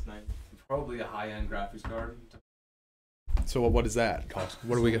 -9. Probably a high-end graphics card. So what does that cost?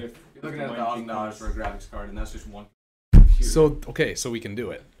 What do we get? You're looking at $1,000 for a graphics card, and that's just one computer. So okay, so we can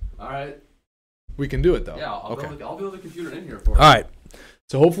do it. All right. We can do it though. Yeah, I'll, okay. I'll build a computer in here for you. All right.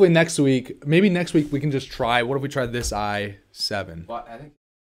 So hopefully next week, maybe next week we can just try. What if we try this i7? But I think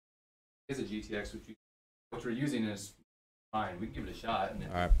it's a GTX, which we're using is fine. We can give it a shot. And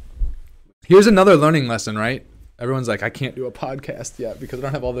All right. Here's another learning lesson, right? Everyone's like, I can't do a podcast yet because I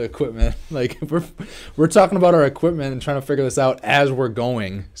don't have all the equipment. Like we're talking about our equipment and trying to figure this out as we're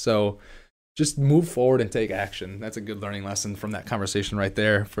going. So just move forward and take action. That's a good learning lesson from that conversation right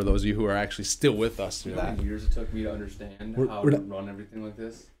there for those of you who are actually still with us through You know how that. many years it took me to understand how we're to not- run everything like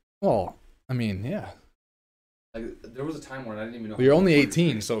this? Well, I mean, yeah. Like, there was a time where I didn't even know. Well, you're how to only record 18,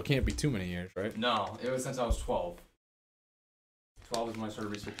 anything. so it can't be too many years, right? No, it was since I was 12. 12 is when I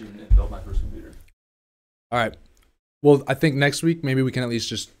started researching and built my first computer. All right. Well, I think next week maybe we can at least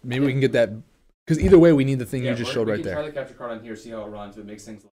just we can get that because either way we need the thing you just showed right We can there. try the capture card on here, see how it runs. If it makes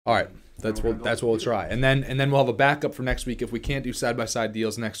things. All right, that's what we'll try, and then we'll have a backup for next week if we can't do side by side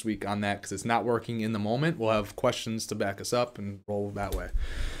deals next week on that because it's not working in the moment. We'll have questions to back us up and roll that way.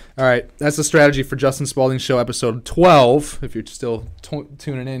 All right, that's the strategy for Justin Spaulding Show episode 12. If you're still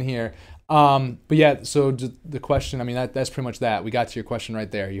tuning in here, but yeah. So the question, I mean, that's pretty much that. We got to your question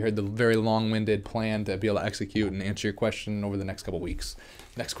right there. You heard the very long-winded plan to be able to execute and answer your question over the next couple weeks.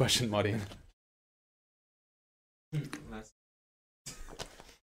 Next question, Muddy.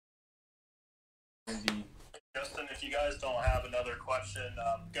 Justin, if you guys don't have another question,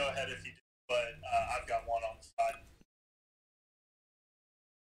 go ahead if you do, but I've got one on the side.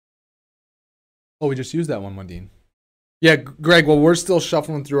 Oh, we just used that one, Mundine. Yeah, Greg. Well, we're still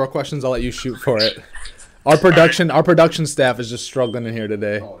shuffling through our questions. I'll let you shoot for it. Our production staff is just struggling in here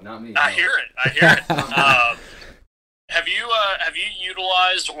today. Oh, not me. I hear it. Have you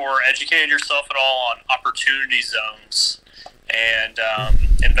utilized or educated yourself at all on opportunity zones and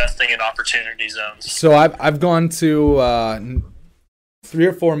investing in opportunity zones? So I've gone to 3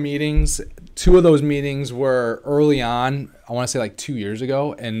 or 4 meetings. 2 of those meetings were early on. I want to say like 2 years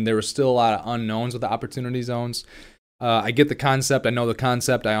ago, and there was still a lot of unknowns with the opportunity zones. I get the concept. I know the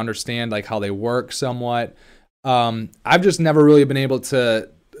concept. I understand like how they work somewhat. I've just never really been able to.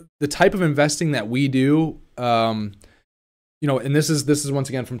 The type of investing that we do, and this is once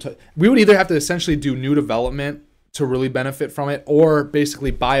again we would either have to essentially do new development to really benefit from it, or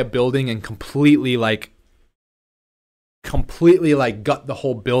basically buy a building and completely gut the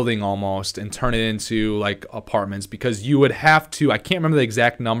whole building almost and turn it into like apartments, because you would have to, I can't remember the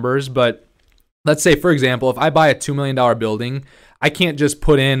exact numbers, but let's say, for example, if I buy a $2 million building, I can't just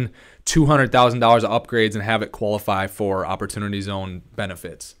put in $200,000 of upgrades and have it qualify for opportunity zone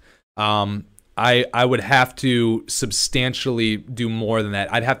benefits. I would have to substantially do more than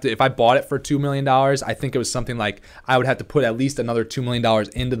that. I'd have to, if I bought it for $2 million, I think it was something like I would have to put at least another $2 million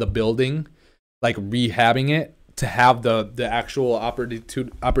into the building, like rehabbing it, to have the actual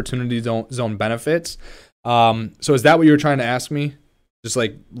opportunity zone benefits. So is that what you were trying to ask me? Just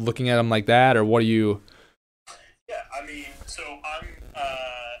like looking at them like that, or what are you? Yeah, I mean, so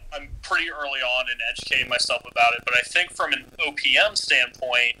I'm pretty early on in educating myself about it, but I think from an OPM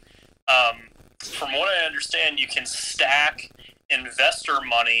standpoint, from what I understand, you can stack investor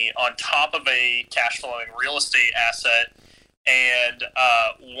money on top of a cash flowing real estate asset, and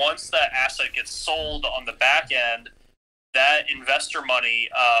once that asset gets sold on the back end, that investor money,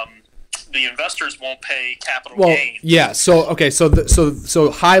 the investors won't pay capital gains. Yeah. So okay.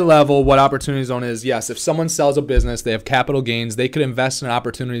 So high level, what opportunity zone is? Yes. If someone sells a business, they have capital gains. They could invest in an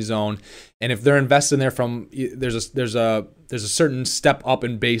opportunity zone, and if they're investing there from there's a certain step up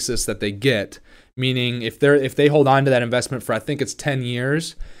in basis that they get. Meaning, if they hold on to that investment for, I think it's 10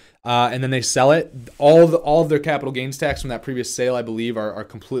 years. And then they sell it, all of their capital gains tax from that previous sale, I believe, are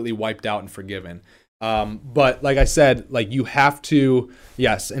completely wiped out and forgiven. But like I said, like you have to,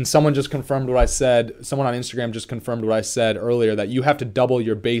 yes, and someone just confirmed what I said. Someone on Instagram just confirmed what I said earlier, that you have to double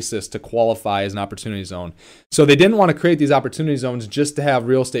your basis to qualify as an opportunity zone. So they didn't want to create these opportunity zones just to have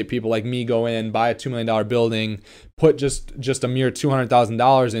real estate people like me go in, buy a $2 million building, put just a mere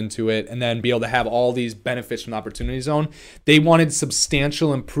 $200,000 into it, and then be able to have all these benefits from the opportunity zone. They wanted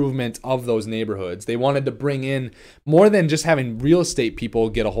substantial improvement of those neighborhoods. They wanted to bring in more than just having real estate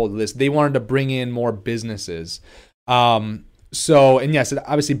people get a hold of this. They wanted to bring in more businesses. So, and yes,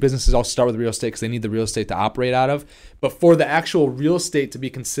 obviously businesses all start with real estate because they need the real estate to operate out of. But for the actual real estate to be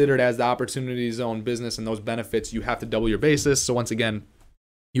considered as the opportunity zone business and those benefits, you have to double your basis. So once again,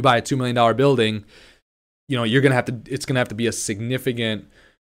 you buy a $2 million building, you're going to have to, it's going to have to be a significant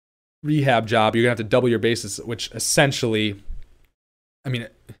rehab job. You're going to have to double your basis, which essentially you're going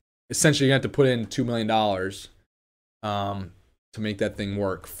to have to put in $2 million to make that thing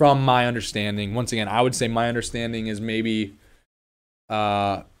work. From my understanding, once again, I would say my understanding is maybe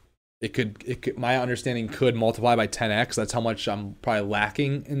it could my understanding could multiply by 10x. That's how much I'm probably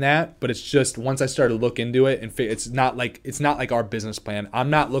lacking in that. But it's just once I started to look into it, and it's not like our business plan. I'm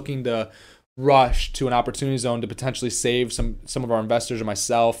not looking to rush to an opportunity zone to potentially save some of our investors or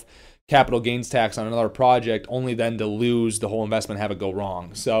myself capital gains tax on another project, only then to lose the whole investment, have it go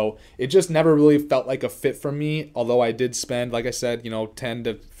wrong. So it just never really felt like a fit for me. Although I did spend, like I said, 10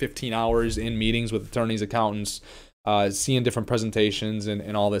 to 15 hours in meetings with attorneys, accountants, seeing different presentations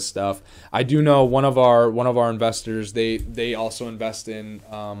and all this stuff. I do know one of our investors, they also invest in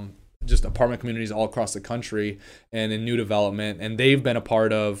just apartment communities all across the country and in new development, and they've been a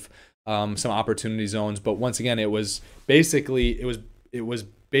part of some opportunity zones. But once again, it was basically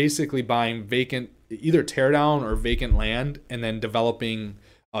buying vacant, either tear down or vacant land, and then developing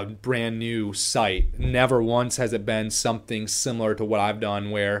a brand new site. Never once has it been something similar to what I've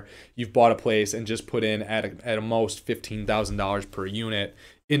done, where you've bought a place and just put in at a most $15,000 per unit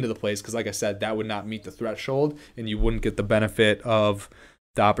into the place. Because like I said, that would not meet the threshold, and you wouldn't get the benefit of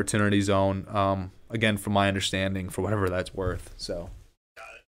the opportunity zone. Again, from my understanding, for whatever that's worth. So.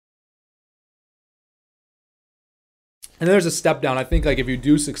 And then there's a step down. I think like if you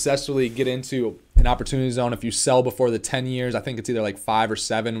do successfully get into an opportunity zone, if you sell before the 10 years, I think it's either like 5 or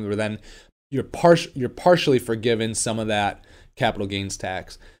 7, where then you're partially forgiven some of that capital gains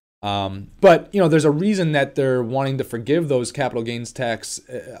tax. But there's a reason that they're wanting to forgive those capital gains tax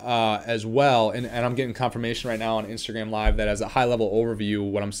as well. And I'm getting confirmation right now on Instagram Live that as a high level overview,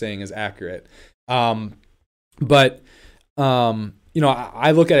 what I'm saying is accurate. I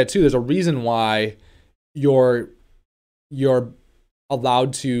look at it too. There's a reason why you're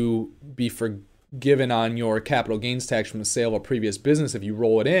allowed to be forgiven on your capital gains tax from the sale of a previous business if you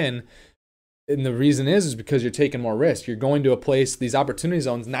roll it in. And the reason is because you're taking more risk. You're going to a place, these opportunity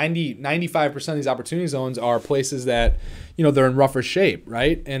zones, 95% of these opportunity zones are places that, they're in rougher shape,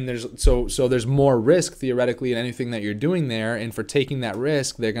 right? And there's more risk theoretically in anything that you're doing there. And for taking that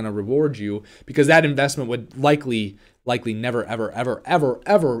risk, they're going to reward you, because that investment would likely never, ever, ever, ever,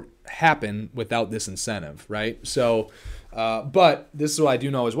 ever happen without this incentive, right? So, but this is what I do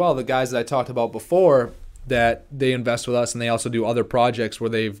know as well. The guys that I talked about before, that they invest with us, and they also do other projects where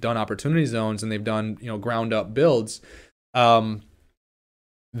they've done opportunity zones and they've done ground up builds.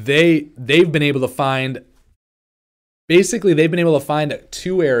 They've been able to find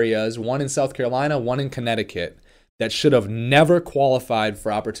 2 areas, one in South Carolina, one in Connecticut, that should have never qualified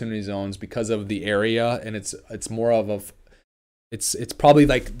for opportunity zones because of the area, and it's more of a It's probably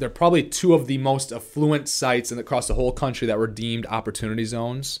they're probably 2 of the most affluent sites across the whole country that were deemed opportunity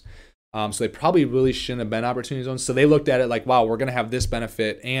zones. So they probably really shouldn't have been opportunity zones. So they looked at it like, wow, we're going to have this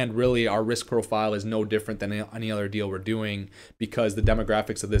benefit, and really our risk profile is no different than any other deal we're doing, because the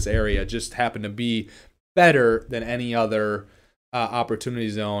demographics of this area just happen to be better than any other opportunity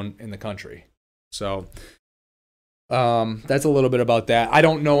zone in the country. So that's a little bit about that. I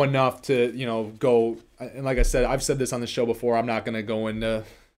don't know enough to, go, and like I said, I've said this on the show before, I'm not going to go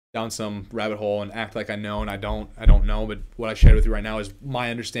down some rabbit hole and act like I know, and I don't know, but what I shared with you right now is my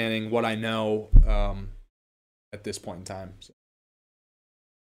understanding, what I know at this point in time. So.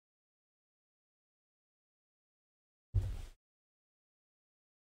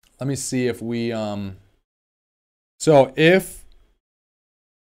 Let me see if we, so if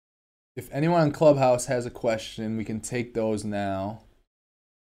anyone in Clubhouse has a question, we can take those now.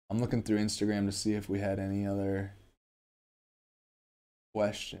 I'm looking through Instagram to see if we had any other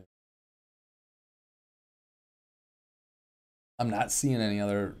question. I'm not seeing any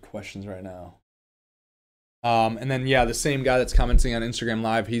other questions right now. And then the same guy that's commenting on Instagram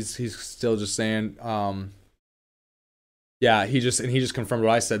Live, he's still just saying, he just confirmed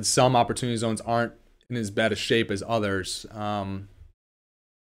what I said. Some opportunity zones aren't in as bad a shape as others.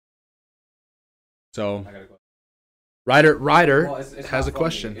 So Ryder has a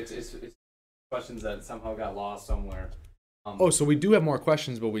question. It's questions that somehow got lost somewhere. So we do have more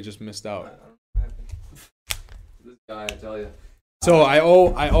questions, but we just missed out. This guy, I tell you. So I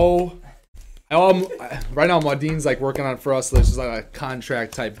owe him, right now Maudine's working on it for us, so this is like a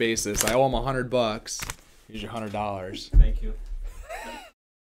contract type basis. I owe him $100. Here's your $100. Thank you.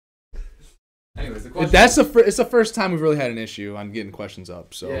 Anyways, It's the first time we've really had an issue on getting questions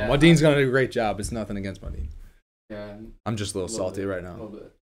up. So Yeah, Madine's gonna do a great job. It's nothing against Madine. Yeah, I'm just a little salty right a now. little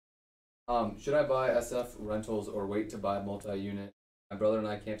bit. Should I buy SF rentals or wait to buy multi-unit? My brother and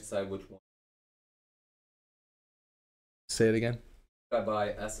I can't decide which one. Say it again. Should I buy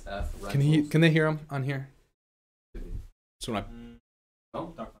SF rentals? Can they hear him on here? So when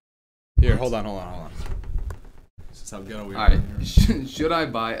No? here, hold on. This is how ghetto we are. Alright, should I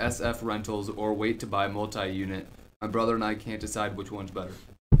buy SF rentals or wait to buy multi-unit? My brother and I can't decide which one's better.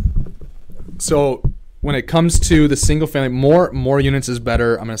 So when it comes to the single family, more units is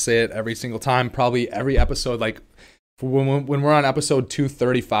better. I'm gonna say it every single time, probably every episode. Like when we're on episode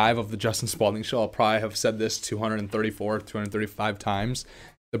 235 of the Justin Spaulding Show, I'll probably have said this 235 times.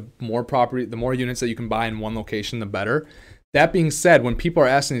 The more units that you can buy in one location, the better. That being said, when people are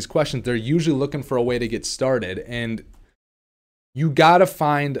asking these questions, they're usually looking for a way to get started, and you gotta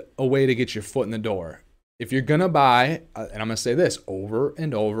find a way to get your foot in the door. If you're gonna buy, and I'm gonna say this over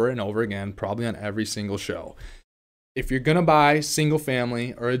and over and over again, probably on every single show, if you're gonna buy single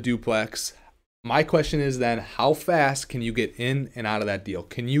family or a duplex, my question is then, how fast can you get in and out of that deal?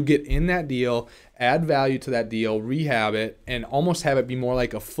 Can you get in that deal, add value to that deal, rehab it, and almost have it be more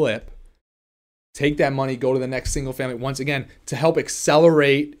like a flip? Take that money, go to the next single family, once again, to help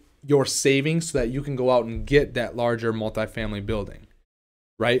accelerate your savings so that you can go out and get that larger multifamily building,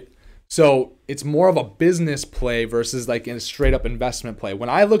 right? So it's more of a business play versus like a straight up investment play. When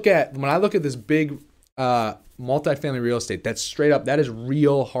I look at this big multifamily real estate, that's straight up, that is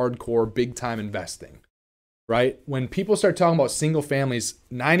real hardcore big time investing, right? When people start talking about single families,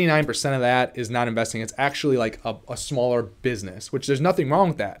 99% of that is not investing. It's actually like a smaller business, which there's nothing wrong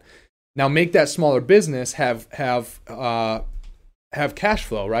with that. Now make that smaller business have cash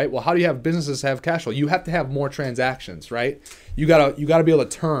flow, right? Well, how do you have businesses have cash flow? You have to have more transactions, right? You gotta be able to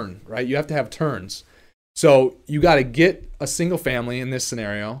turn, right? You have to have turns. So you gotta get a single family in this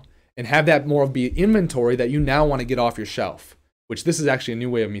scenario and have that more of be inventory that you now want to get off your shelf, which this is actually a new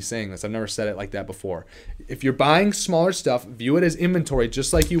way of me saying this. I've never said it like that before. If you're buying smaller stuff, view it as inventory,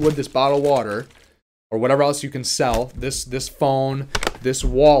 just like you would this bottle of water or whatever else you can sell, this phone, this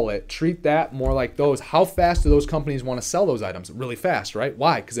wallet, treat that more like those. How fast do those companies want to sell those items? Really fast, right?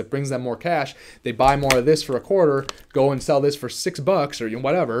 Why? Because it brings them more cash. They buy more of this for a quarter, go and sell this for $6 or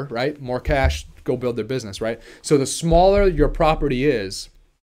whatever, right? More cash, go build their business, right? So the smaller your property is,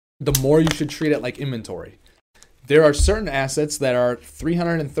 the more you should treat it like inventory. There are certain assets that are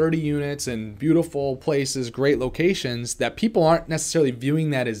 330 units in beautiful places, great locations, that people aren't necessarily viewing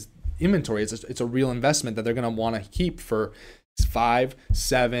that as inventory. It's a real investment that they're going to want to keep for 5,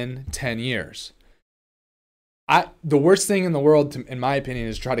 7, 10 years. The worst thing in the world, in my opinion,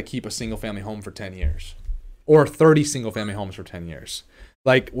 is try to keep a single family home for 10 years or 30 single family homes for 10 years.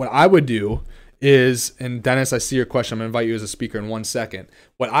 Like what I would do is, and Dennis, I see your question. I'm going to invite you as a speaker in 1 second.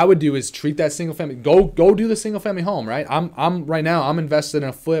 What I would do is treat that single family, go do the single family home, right? I'm right now, I'm invested in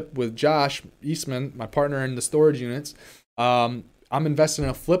a flip with Josh Eastman, my partner in the storage units. I'm investing in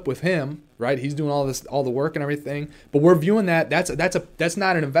a flip with him, right? He's doing all the work and everything. But we're viewing that's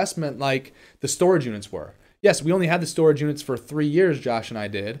not an investment like the storage units were. Yes, we only had the storage units for 3 years, Josh and I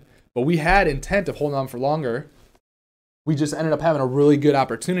did, but we had intent of holding on for longer. We just ended up having a really good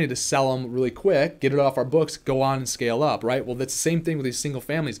opportunity to sell them really quick, get it off our books, go on and scale up, right? Well, that's the same thing with these single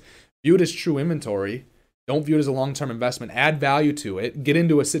families. View it as true inventory. Don't view it as a long-term investment. Add value to it. Get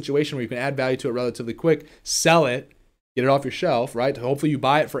into a situation where you can add value to it relatively quick. Sell it. Get it off your shelf, right? Hopefully you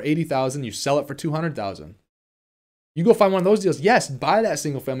buy it for $80,000, you sell it for $200,000. You go find one of those deals. Yes, buy that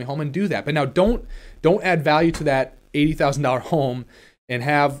single family home and do that. But now don't add value to that $80,000 home and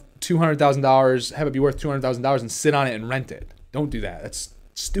have $200,000, have it be worth $200,000 and sit on it and rent it. Don't do that. That's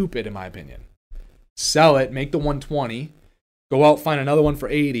stupid in my opinion. Sell it, make the 120, go out, find another one for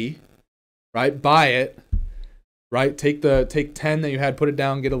 80, right? Buy it. Right? Take 10 that you had, put it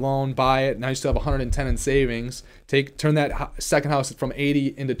down, get a loan, buy it. Now you still have 110 in savings. Turn that second house from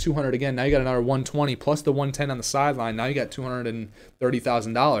 80 into 200 again. Now you got another 120 plus the 110 on the sideline. Now you got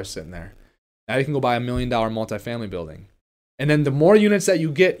 $230,000 sitting there. Now you can go buy $1 million multifamily building. And then the more units that you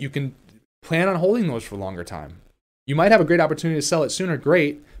get, you can plan on holding those for a longer time. You might have a great opportunity to sell it sooner,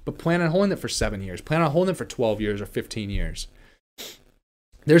 great, but plan on holding it for 7 years. Plan on holding it for 12 years or 15 years.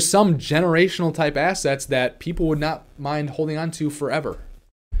 There's some generational type assets that people would not mind holding on to forever.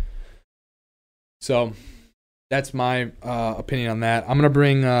 So that's my opinion on that. I'm going to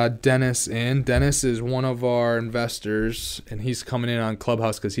bring Dennis in. Dennis is one of our investors, and he's coming in on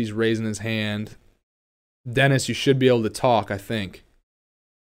Clubhouse because he's raising his hand. Dennis, you should be able to talk, I think.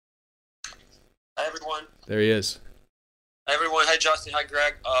 Hi, everyone. There he is. Hi, everyone. Hi, Justin. Hi,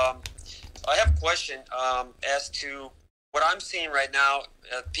 Greg. I have a question as to what I'm seeing right now.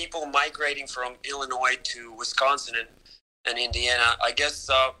 People migrating from Illinois to Wisconsin and Indiana. I guess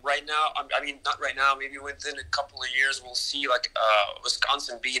right now, I mean, not right now. Maybe within a couple of years, we'll see like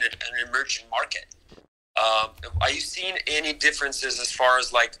Wisconsin being an emerging market. Are you seeing any differences as far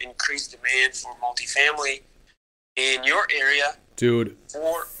as like increased demand for multifamily in your area? Dude,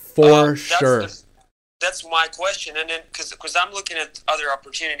 Or for sure. That's my question. And then because I'm looking at other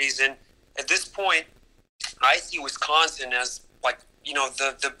opportunities, and at this point, I see Wisconsin as like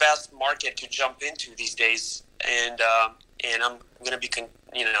the best market to jump into these days, and I'm going to be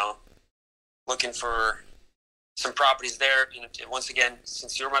looking for some properties there. And once again,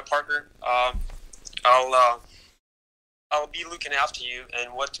 since you're my partner, I'll be looking after you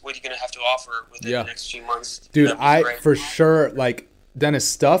and what you're going to have to offer within the next few months. Dude, for sure, like, Dennis,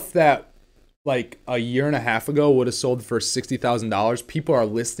 stuff that like a year and a half ago would have sold for $60,000, people are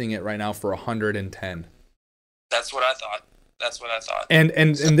listing it right now for $110,000. That's what I thought. And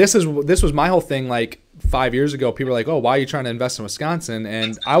this was my whole thing. Like 5 years ago, people were like, "Oh, why are you trying to invest in Wisconsin?"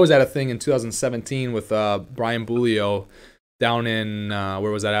 And I was at a thing in 2017 with Brian Bulio down in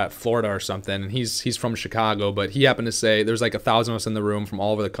where was that at, Florida or something. And he's from Chicago, but he happened to say there's like 1,000 of us in the room from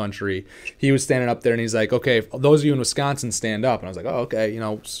all over the country. He was standing up there and he's like, "Okay, those of you in Wisconsin, stand up." And I was like, "Oh, okay,"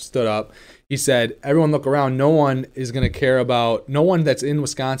 stood up. He said, "Everyone look around. No one that's in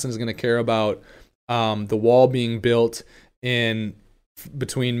Wisconsin is going to care about the wall being built in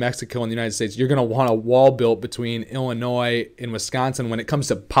between Mexico and the United States. You're going to want a wall built between Illinois and Wisconsin when it comes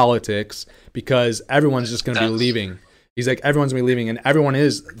to politics, because everyone's just going to be leaving." He's like, everyone's going to be leaving, and everyone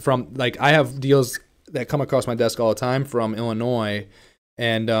is from, like, I have deals that come across my desk all the time from Illinois,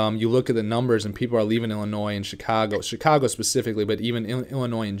 and you look at the numbers and people are leaving Illinois and Chicago specifically, but even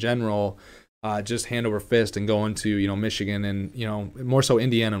Illinois in general, just hand over fist and going to, Michigan and, more so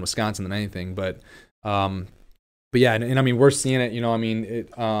Indiana and Wisconsin than anything. But yeah, and I mean, we're seeing it,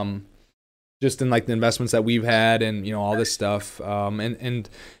 just in like the investments that we've had and, all this stuff.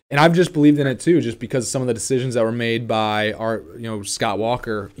 And I've just believed in it too, just because of some of the decisions that were made by our, Scott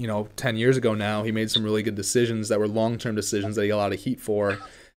Walker, 10 years ago now. He made some really good decisions that were long-term decisions that he got a lot of heat for.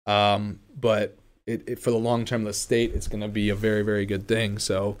 But it for the long term of the state, it's going to be a very, very good thing.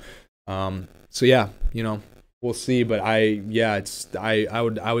 So yeah, we'll see. But I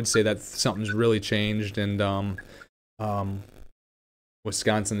would say that something's really changed, and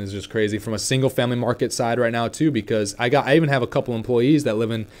Wisconsin is just crazy from a single family market side right now too, because I even have a couple employees that live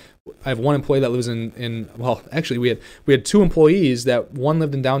in, I have one employee that lives well, actually we had two employees that one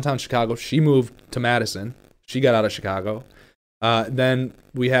lived in downtown Chicago. She moved to Madison. She got out of Chicago. Then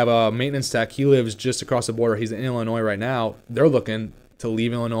we have a maintenance tech. He lives just across the border. He's in Illinois right now. They're looking to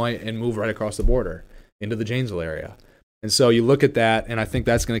leave Illinois and move right across the border into the Janesville area. And so you look at that, and I think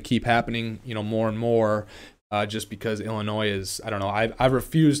that's going to keep happening, more and more. Just because Illinois is, I don't know. I've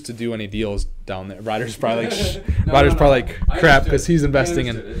refused to do any deals down there. Ryder's probably like, crap, because he's investing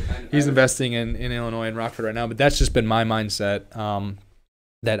in Illinois and Rockford right now. But that's just been my mindset.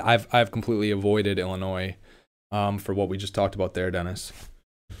 That I've completely avoided Illinois, for what we just talked about there, Dennis.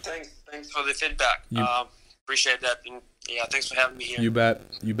 Thanks for the feedback. Appreciate that. And yeah, thanks for having me here. You bet.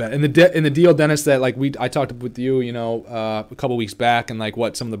 And the deal, Dennis, that like I talked with you, a couple weeks back, and like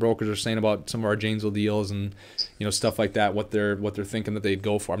what some of the brokers are saying about some of our Janesville deals and stuff like that, what they're thinking that they'd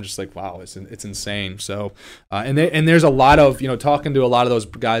go for. I'm just like, wow, it's insane. So and there's a lot of talking to a lot of those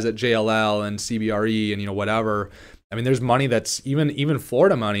guys at JLL and CBRE and whatever. I mean, there's money that's even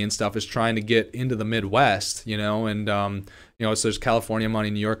Florida money and stuff is trying to get into the Midwest, and so there's California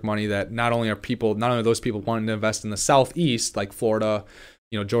money, New York money that not only are those people wanting to invest in the Southeast, like Florida,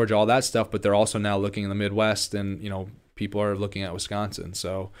 Georgia, all that stuff, but they're also now looking in the Midwest, and people are looking at Wisconsin.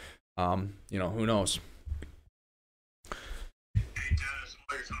 So, who knows? Hey Dennis,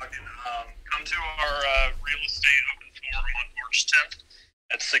 while you're talking, come to our real estate open forum on March 10th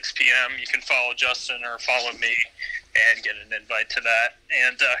at 6 p.m. You can follow Justin or follow me and get an invite to that,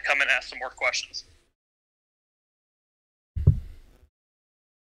 and come and ask some more questions.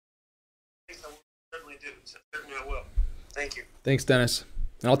 Certainly do. Certainly I will. Thank you. Thanks, Dennis.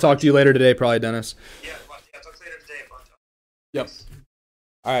 And I'll talk to you later today, probably, Dennis. Yeah, talk later today. Yep.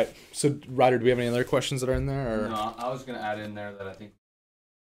 All right. So, Ryder, do we have any other questions that are in there? Or? No, I was going to add in there that I think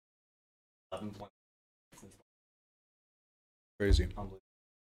 11 points. Crazy. But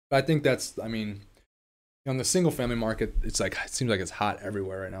I think that's, on the single family market, it seems like it's hot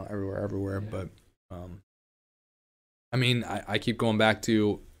everywhere right now, everywhere. Yeah. But, I keep going back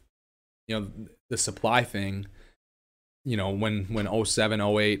to, the supply thing. you know, when 07,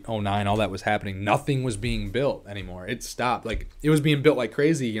 08, 09, all that was happening, nothing was being built anymore. It stopped. Like, it was being built like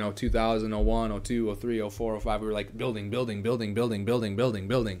crazy, you know, 2000, 01, 02, 03, 04, 05. We were like building.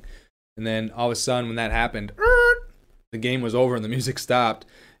 And then all of a sudden when that happened, the game was over and the music stopped.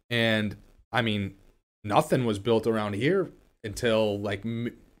 And I mean, nothing was built around here until like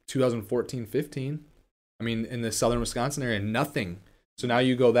 2014, 15. I mean, in the southern Wisconsin area, nothing. So now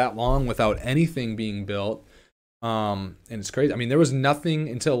you go that long without anything being built. And it's crazy. I mean, there was nothing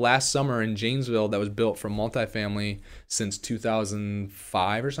until last summer in Janesville that was built for multifamily since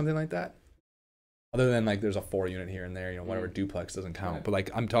 2005 or something like that. Other than like there's a 4-unit here and there, you know, whatever, duplex doesn't count. Right. But like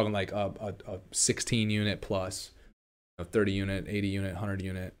I'm talking like a 16-unit plus, a 30-unit, 80-unit,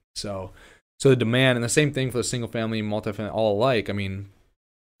 100-unit. So the demand, and the same thing for the single family, multifamily, all alike. I mean,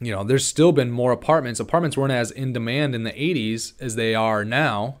 you know, there's still been more apartments. Apartments weren't as in demand in the 80s as they are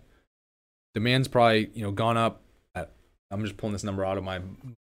now. Demand's probably, you know, gone up. I'm just pulling this number out of my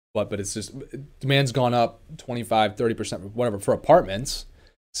butt, but it's just demand's gone up 25, 30%, whatever, for apartments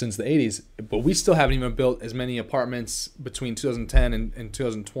since the 80s. But we still haven't even built as many apartments between 2010 and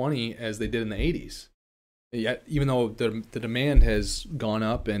 2020 as they did in the 80s. Yet, even though the demand has gone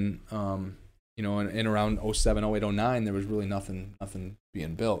up, and you know, in around 07, 08, 09, there was really nothing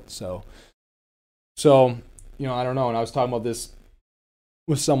being built. So you know, I don't know. And I was talking about this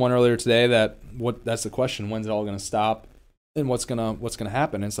with someone earlier today, that's the question: when's it all going to stop, and what's gonna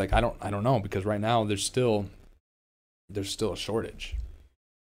happen? And it's like I don't know, because right now there's still a shortage.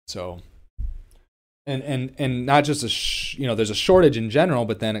 So and not just you know, there's a shortage in general,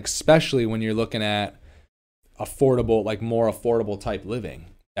 but then especially when you're looking at affordable, like more affordable type living,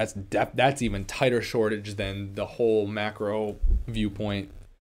 that's even tighter shortage than the whole macro viewpoint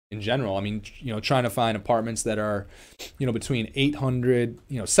in general. I mean, you know, trying to find apartments that are, you know, between $800,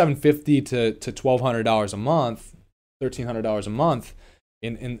 you know, $750 to $1,200 a month, $1,300 a month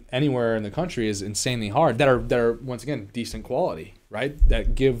in anywhere in the country is insanely hard. That are once again decent quality, right?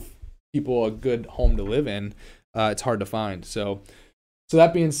 That give people a good home to live in. It's hard to find. So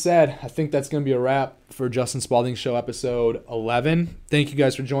that being said, I think that's going to be a wrap for Justin Spaulding Show episode 11. Thank you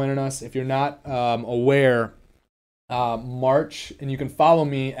guys for joining us. If you're not aware, March, and you can follow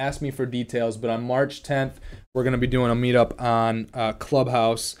me, ask me for details, but on March 10th, we're going to be doing a meetup on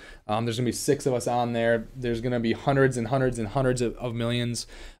Clubhouse. There's going to be 6 of us on there. There's going to be hundreds and hundreds and hundreds of millions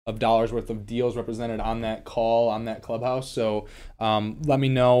of dollars worth of deals represented on that call, on that Clubhouse. So let me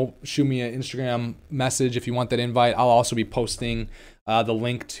know. Shoot me an Instagram message if you want that invite. I'll also be posting the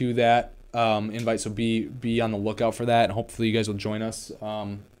link to that invite, so be on the lookout for that, and hopefully you guys will join us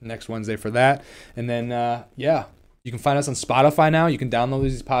next Wednesday for that. And then yeah, you can find us on Spotify now. You can download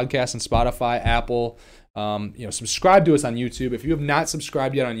these podcasts on Spotify, Apple. You know, subscribe to us on YouTube. If you have not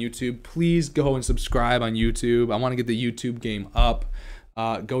subscribed yet on YouTube, please go and subscribe on YouTube. I want to get the YouTube game up.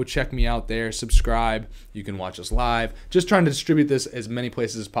 Go check me out there. Subscribe. You can watch us live. Just trying to distribute this as many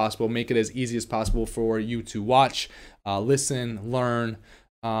places as possible. Make it as easy as possible for you to watch, listen, learn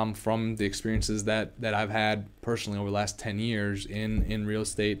from the experiences that I've had personally over the last 10 years in real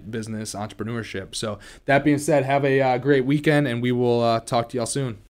estate, business, entrepreneurship. So that being said, have a great weekend, and we will talk to y'all soon.